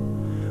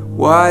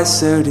 Why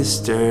so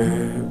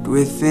disturbed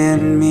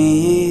within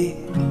me?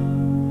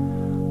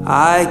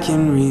 I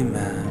can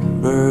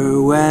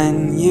remember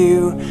when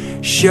you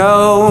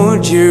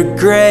showed your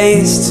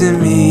grace to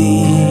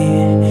me.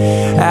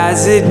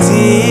 As a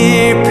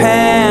deer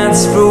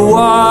pants for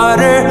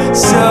water,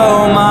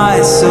 so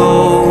my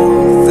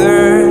soul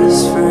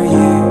thirsts for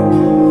you.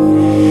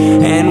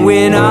 And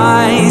when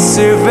I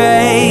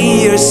survey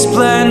your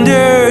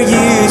splendor,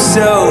 you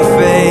so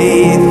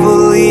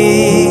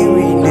faithfully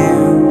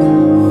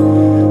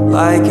renew,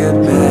 like a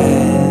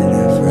bed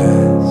of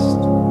rest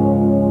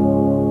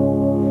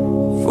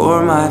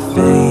for my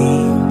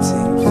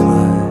fainting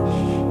flesh.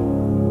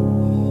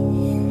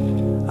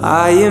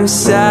 I am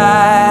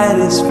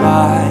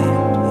satisfied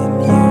in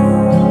you.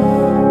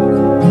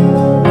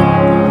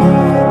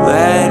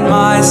 Let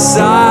my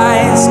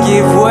sighs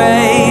give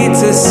way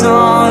to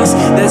songs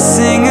that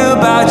sing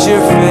about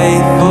your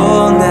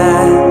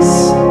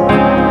faithfulness.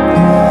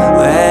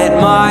 Let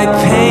my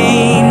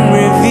pain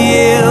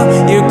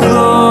reveal your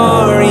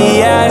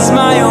glory as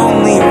my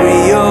only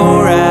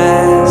real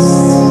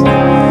rest.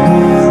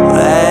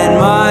 Let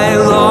my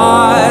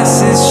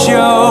losses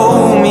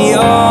show me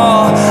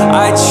all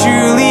I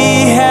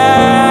truly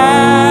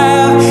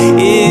have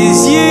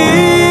is you.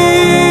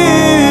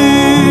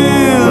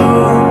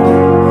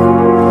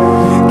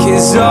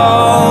 'Cause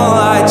all I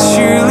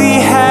truly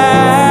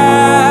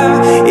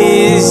have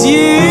is you.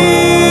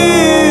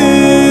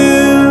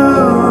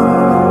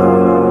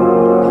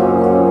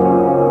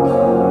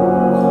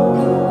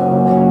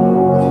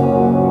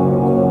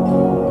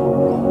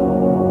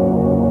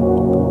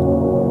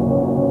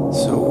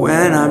 So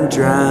when I'm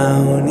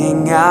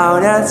drowning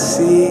out at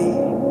sea,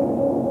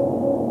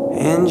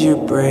 and your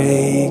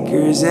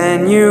breakers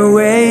and your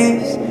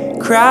waves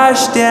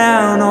crash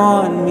down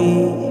on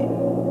me,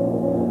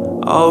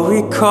 I'll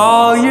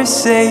recall your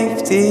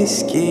safety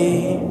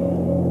scheme.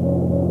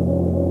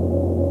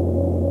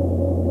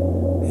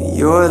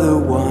 You're the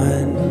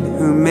one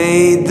who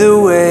made the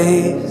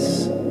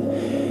waves,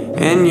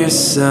 and your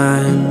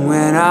son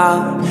went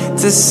out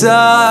to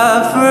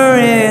suffer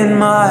in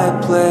my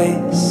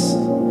place,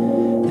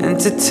 and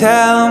to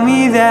tell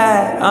me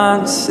that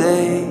I'm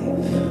safe.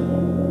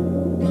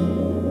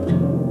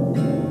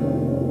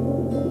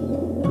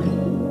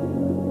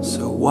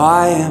 So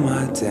why am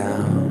I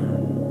down?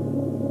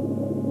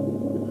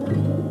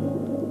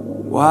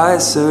 Why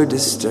so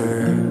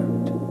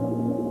disturbed?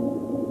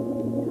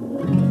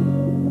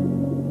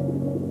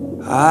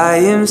 I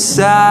am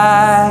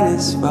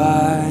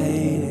satisfied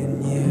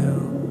in you.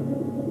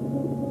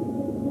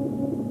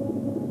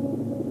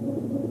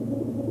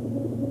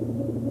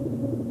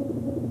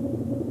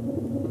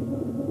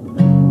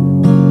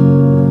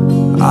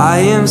 I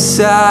am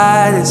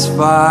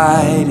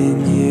satisfied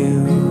in you.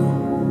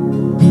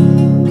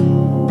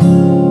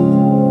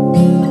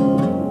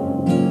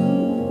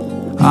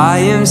 I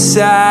am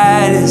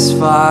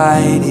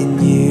satisfied in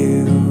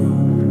you.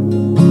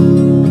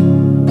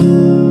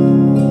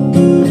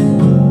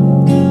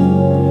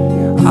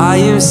 I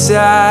am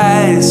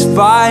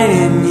satisfied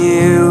in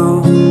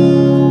you.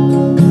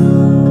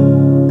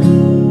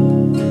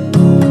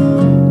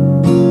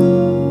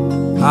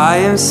 I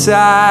am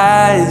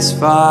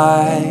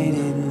satisfied in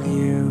you.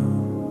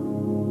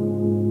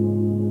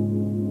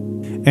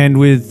 And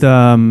with,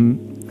 I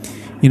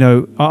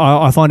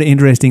find it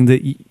interesting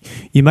that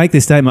you make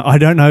this statement. I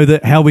don't know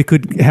that how we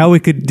could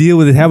deal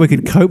with it, how we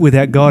could cope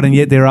without God, and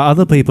yet there are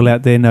other people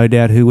out there, no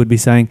doubt, who would be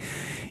saying,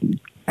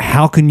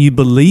 how can you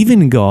believe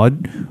in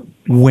God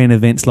when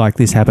events like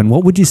this happen?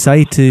 What would you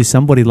say to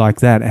somebody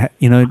like that,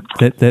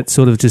 that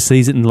sort of just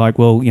sees it and like,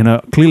 well,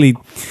 clearly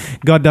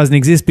God doesn't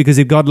exist, because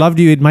if God loved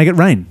you, he'd make it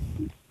rain?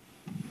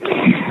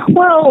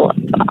 Well,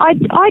 I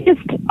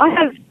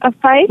have a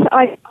faith.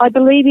 I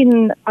believe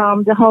in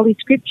the Holy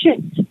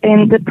Scriptures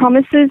and the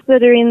promises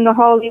that are in the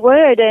Holy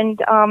Word, and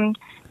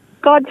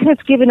God has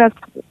given us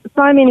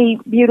so many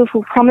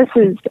beautiful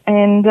promises,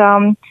 and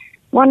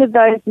one of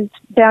those is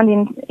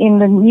found in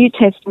the New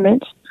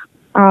Testament,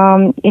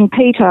 in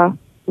Peter,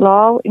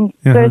 Lyle, in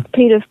 1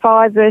 Peter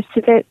 5, verse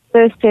 7,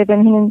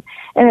 and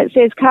it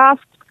says,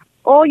 "Cast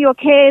all your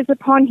cares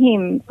upon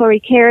him, for he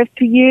careth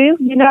for you."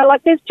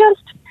 There's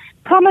just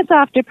promise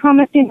after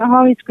promise in the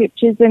Holy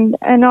Scriptures, and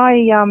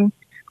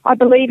I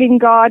believe in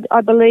God.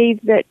 I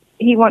believe that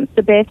he wants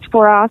the best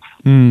for us,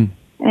 and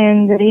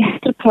that he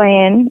has a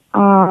plan.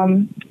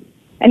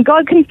 And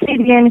God can see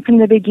the end from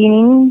the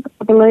beginning,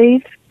 I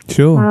believe.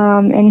 Sure.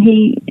 And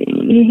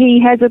he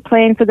has a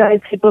plan for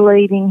those who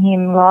believe in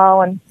him,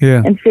 Lyle, and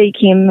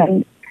seek him.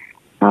 And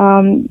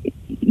I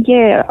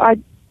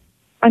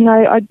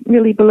know, I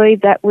really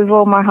believe that with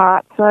all my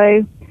heart.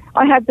 So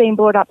I have been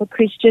brought up a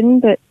Christian,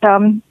 but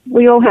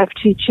we all have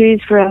to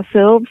choose for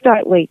ourselves,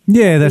 don't we?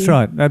 Yeah, that's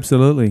right.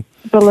 Absolutely.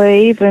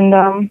 Believe and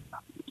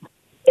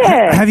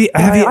Have you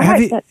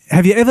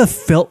ever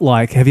felt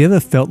like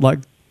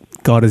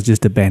God has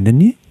just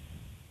abandoned you?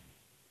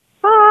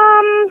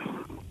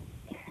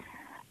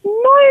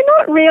 No,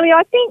 not really.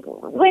 I think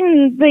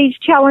when these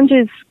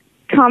challenges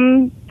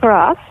come for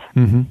us,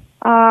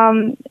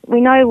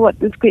 we know what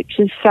the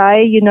Scriptures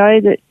say.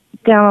 That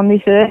down on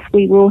this earth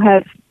we will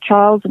have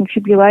trials and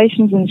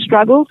tribulations and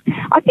struggles.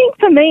 I think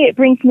for me it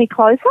brings me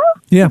closer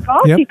to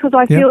God, because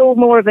I feel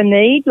more of a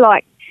need.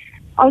 Like,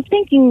 I was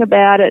thinking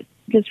about it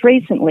just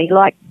recently.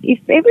 Like, if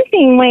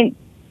everything went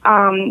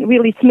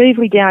really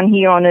smoothly down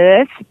here on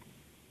earth,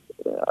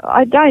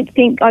 I don't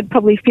think I'd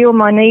probably feel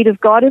my need of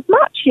God as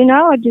much.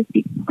 I'd just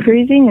be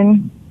cruising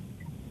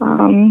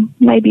and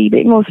maybe a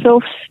bit more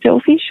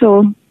selfish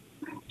or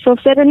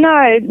self-centered.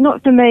 No,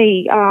 not for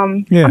me.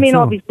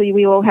 Obviously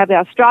we all have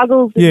our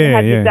struggles and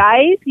have the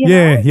days.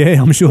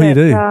 Yeah, I'm sure you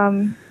do.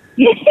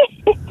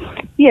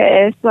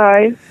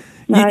 So.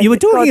 No, you were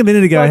talking a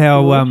minute ago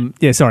how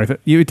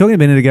you were talking a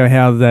minute ago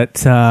how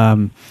that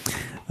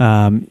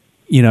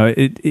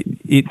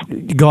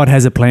God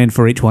has a plan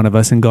for each one of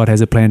us, and God has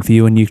a plan for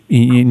you, and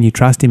you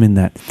trust him in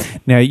that.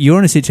 Now you're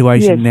in a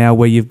situation now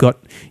where you've got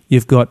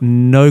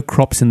no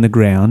crops in the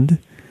ground,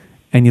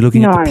 and you're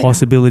looking at the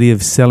possibility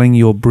of selling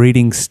your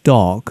breeding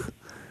stock.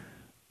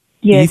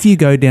 Yes. If you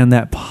go down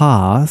that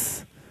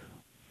path,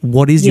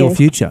 what is your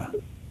future?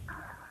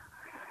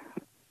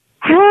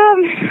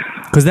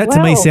 Because that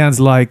to me sounds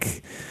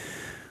like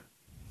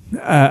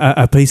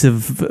a piece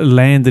of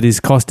land that is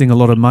costing a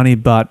lot of money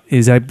but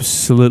is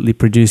absolutely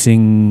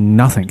producing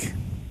nothing.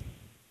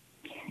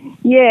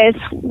 Yes.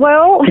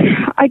 Well,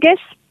 I guess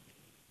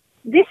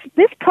this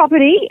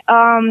property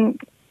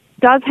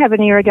does have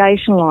an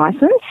irrigation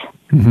license.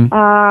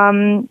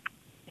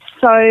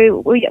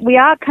 So we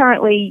are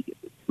currently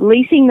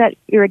leasing that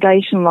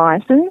irrigation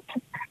license,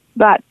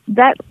 but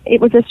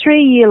it was a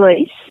 3-year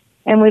lease,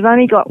 and we've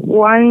only got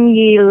 1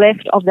 year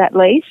left of that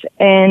lease,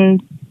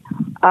 and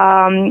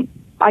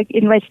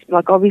unless,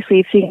 obviously,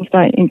 if things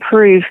don't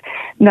improve,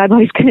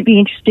 nobody's going to be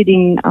interested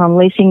in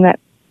leasing that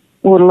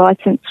water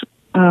license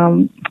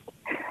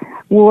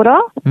water.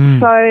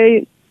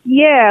 So,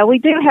 we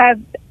do have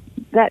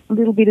that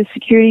little bit of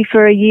security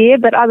for a year,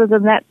 but other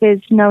than that,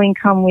 there's no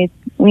income with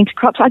winter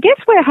crops. I guess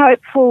we're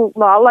hopeful,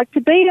 Lyle.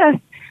 To be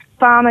a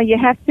farmer, you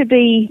have to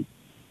be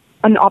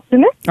an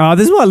optimist. Oh,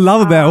 this is what I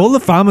love about all the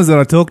farmers that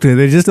I talk to.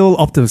 They're just all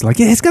optimists. Like,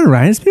 it's going to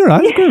rain. It's going to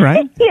rain. It's going to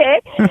rain.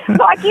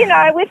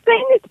 We've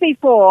seen this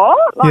before.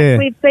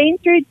 We've been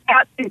through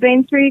droughts, we've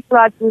been through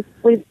floods.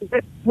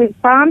 We've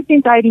farmed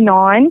since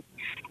 '89,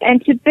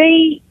 and to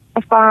be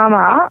a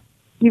farmer,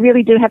 you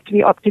really do have to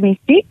be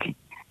optimistic,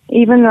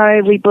 even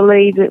though we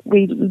believe that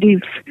we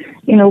live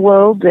in a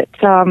world that,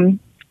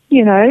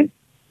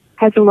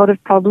 has a lot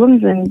of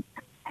problems and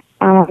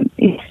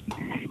it's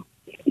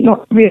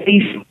not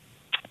really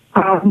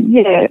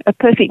a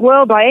perfect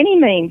world by any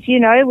means,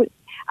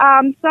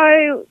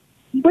 So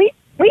we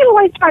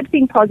always try to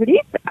think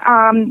positive.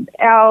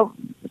 Our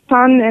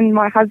son and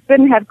my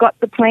husband have got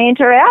the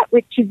planter out,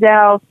 which is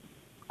our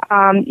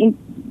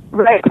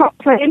row crop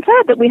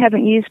planter that we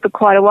haven't used for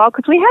quite a while,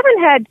 because we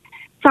haven't had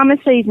summer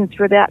seasons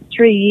for about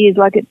 3 years.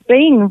 It's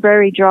been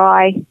very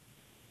dry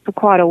for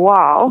quite a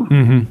while.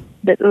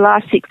 But the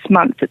last 6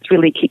 months it's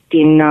really kicked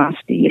in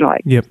nasty,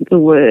 the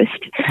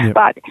worst. Yep.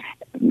 But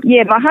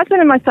my husband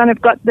and my son have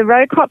got the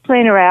row crop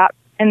planter out,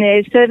 and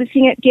they're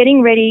servicing it,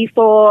 getting ready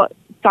for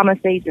summer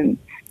season.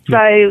 Yep.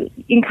 So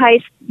in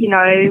case,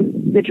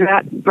 the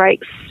drought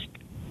breaks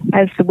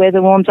as the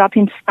weather warms up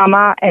into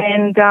summer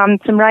and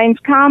some rains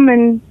come,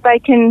 and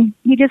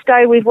you just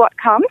go with what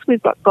comes,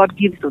 with what God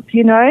gives us,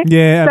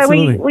 Yeah,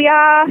 absolutely. So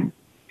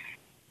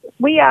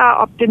we are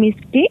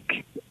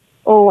optimistic.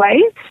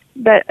 always,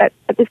 but at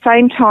the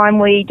same time,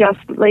 we just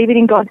leave it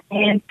in God's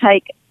hands,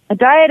 take a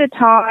day at a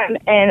time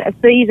and a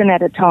season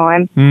at a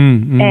time,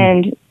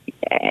 and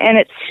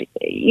it's,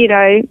 you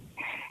know,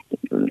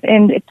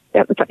 and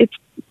it's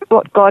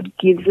what God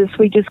gives us.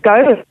 We just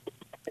go with it.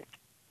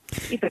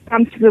 If it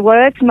comes to the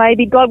worst,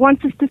 maybe God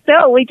wants us to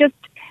sell. We just,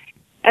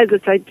 as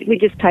I say, we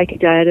just take a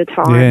day at a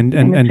time,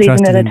 and a trust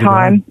season in at a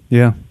time.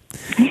 Yeah.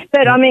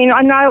 But I mean,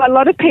 I know a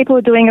lot of people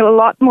are doing it a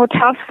lot more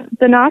tough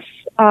than us,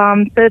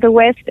 further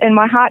west, and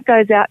my heart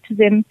goes out to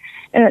them.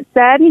 And it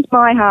saddens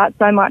my heart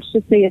so much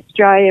to see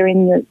Australia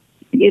in the,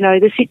 you know,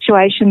 the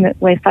situation that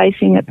we're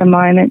facing at the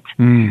moment.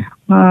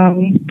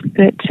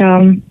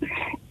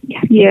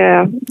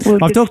 Yeah,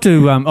 I've talked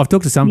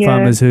to some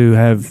farmers who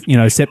have, you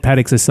know, set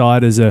paddocks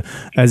aside as a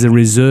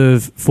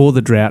reserve for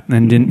the drought,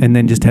 and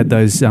then just had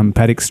those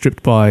paddocks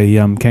stripped by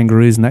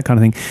kangaroos and that kind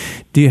of thing.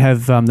 Do you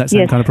have that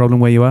same kind of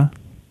problem where you are?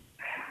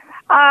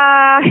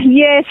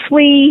 Yes,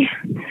 we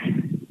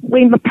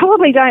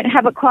probably don't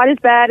have it quite as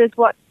bad as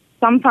what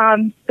some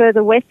farms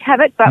further west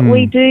have it, but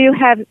we do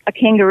have a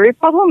kangaroo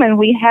problem, and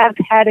we have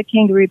had a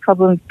kangaroo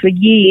problem for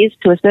years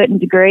to a certain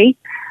degree.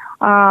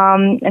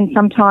 And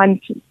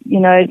sometimes, you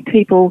know,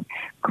 people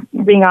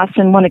ring us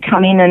and want to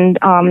come in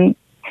and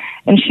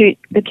shoot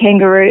the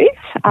kangaroos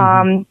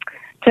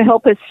to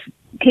help us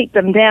keep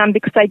them down,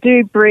 because they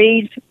do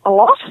breed a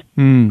lot.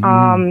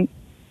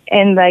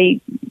 And they,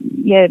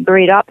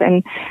 breed up,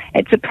 and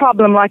it's a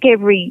problem. Like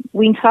every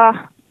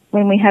winter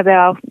when we have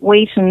our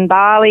wheat and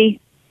barley,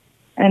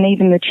 and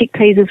even the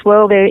chickpeas as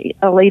well,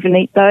 they'll even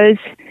eat those.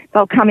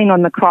 They'll come in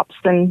on the crops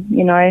and,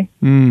 you know,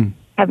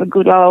 have a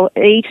good old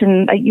eat,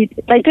 and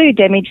they do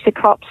damage the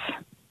crops.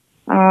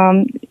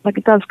 Like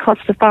it does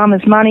cost the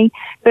farmers money.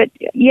 But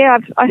yeah,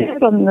 I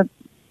heard on the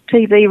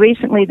TV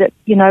recently that,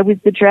 you know,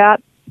 with the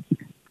drought,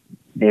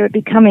 they're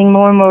becoming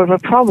more and more of a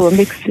problem,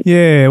 because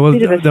they were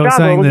struggle,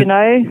 saying that, you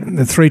know,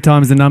 the 3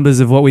 times the numbers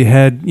of what we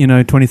had, you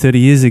know, 20, 30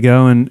 years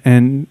ago,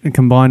 and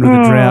combined with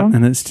the drought,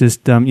 and it's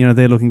just, you know,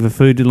 they're looking for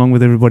food along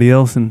with everybody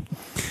else, and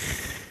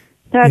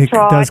that's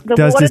right.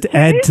 Does just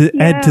add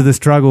to the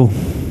struggle,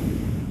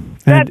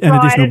 and an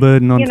additional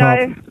burden on top.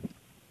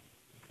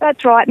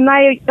 That's right, and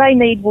they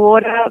need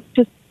water.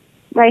 Just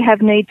they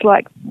have needs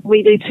like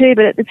we do too,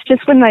 but it's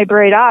just when they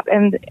breed up,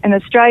 and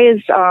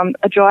Australia's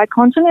a dry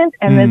continent,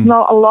 and there's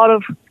not a lot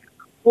of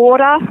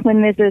water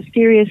when there's a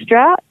serious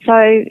drought.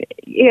 So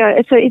yeah,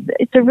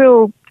 it's a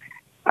real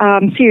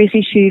serious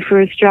issue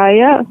for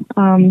Australia.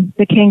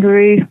 The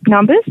kangaroo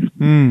numbers.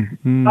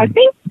 I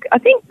think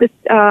the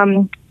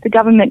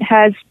government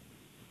has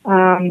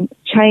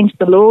changed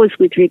the laws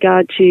with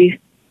regard to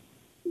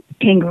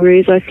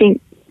kangaroos. I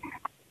think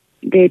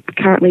they're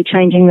currently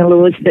changing the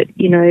laws that,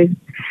 you know,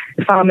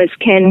 farmers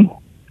can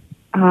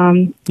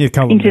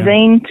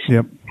intervene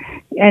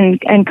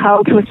and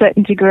cull to a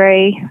certain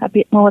degree, a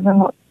bit more than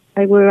what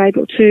they were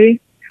able to.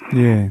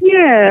 So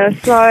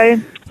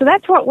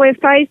that's what we're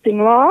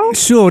facing, Lyle.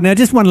 Sure. Now,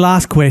 just one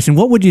last question.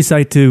 What would you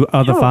say to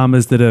other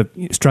farmers that are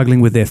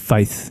struggling with their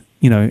faith,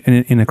 you know,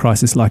 in a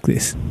crisis like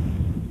this?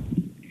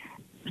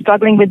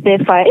 Struggling with their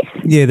faith?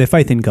 Yeah, their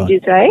faith in God.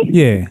 Did you say?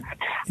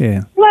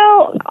 Yeah.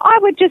 Well, I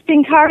would just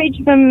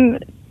encourage them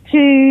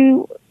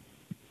to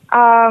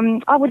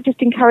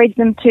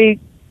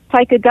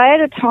take a day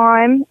at a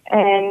time,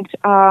 and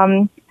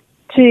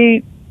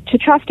to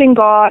trust in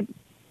God,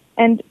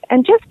 and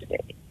just,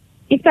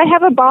 if they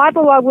have a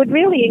Bible, I would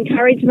really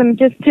encourage them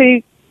just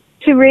to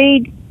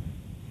read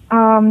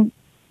the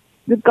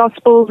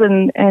Gospels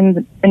and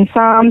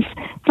Psalms,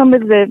 some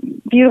of the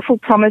beautiful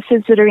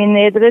promises that are in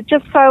there that are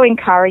just so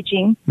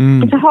encouraging,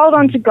 and to hold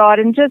on to God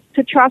and just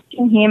to trust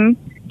in Him,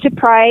 to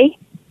pray,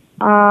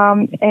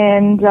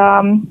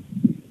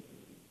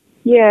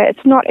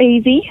 it's not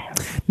easy.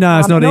 No,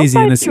 it's not easy.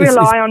 And to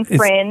rely on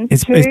friends.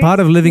 It's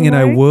part of living in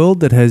a world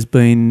that has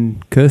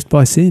been cursed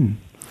by sin.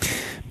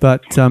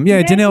 But,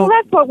 Janelle... Well,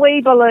 that's what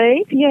we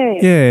believe,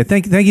 Yeah,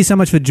 thank you so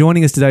much for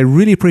joining us today.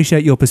 Really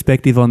appreciate your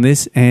perspective on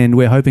this, and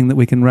we're hoping that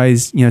we can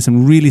raise, you know,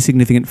 some really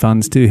significant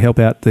funds to help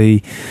out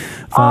the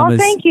farmers.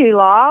 Oh, thank you,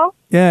 Lyle.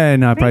 Yeah,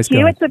 no, praise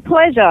God. It's a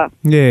pleasure.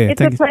 Yeah,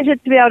 it's a pleasure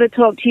to be able to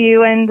talk to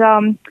you, and,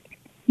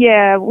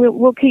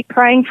 we'll keep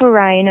praying for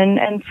rain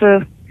and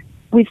for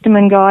wisdom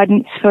and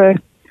guidance for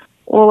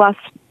all us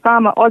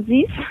farmer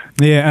Aussies.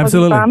 Yeah,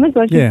 absolutely. Aussie farmers,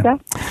 I should say.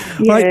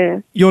 Yeah.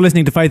 Right. You're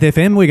listening to Faith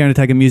FM. We're going to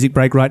take a music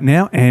break right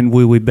now, and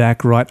we'll be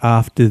back right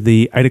after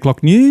the 8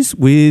 o'clock news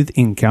with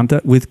Encounter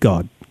with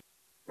God.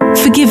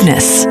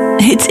 Forgiveness.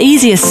 It's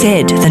easier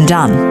said than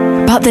done.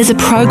 But there's a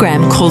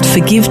program called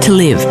Forgive to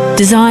Live,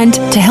 designed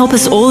to help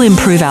us all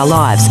improve our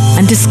lives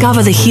and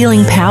discover the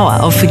healing power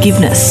of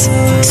forgiveness.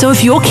 So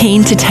if you're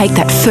keen to take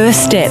that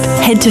first step,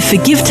 head to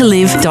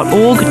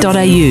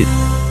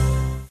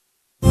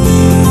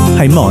forgivetolive.org.au.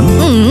 Hey, Mon,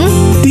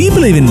 do you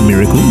believe in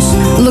miracles?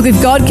 Look, if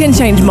God can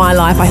change my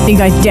life, I think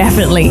I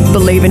definitely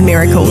believe in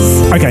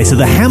miracles. Okay, so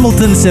the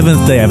Hamilton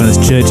Seventh-day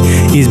Adventist Church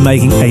is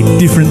making a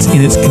difference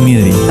in its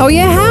community. Oh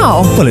yeah,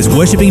 how? Well, it's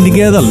worshipping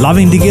together,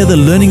 loving together,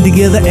 learning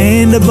together,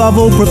 and above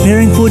all,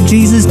 preparing for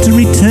Jesus to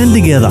return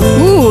together.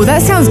 Ooh,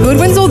 that sounds good.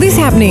 When's all this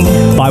happening?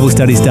 Bible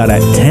studies start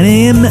at 10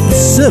 a.m,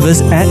 service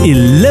at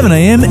 11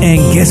 a.m,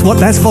 and guess what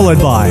that's followed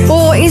by?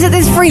 Or is it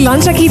this free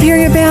lunch I keep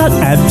hearing about?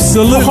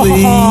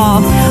 Absolutely.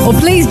 Well,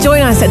 please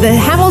join us at the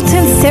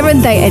Hamilton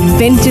Seventh-day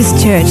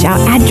Adventist Church. Our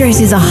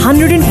address is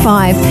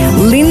 105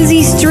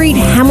 Lindsay Street,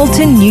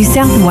 Hamilton, New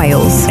South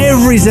Wales.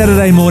 Every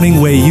Saturday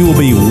morning where you will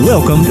be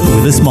welcomed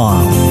with a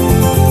smile.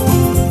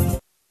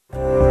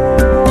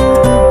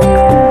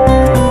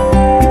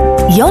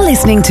 You're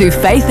listening to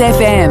Faith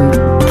FM,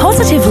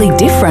 positively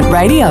different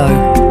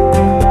radio.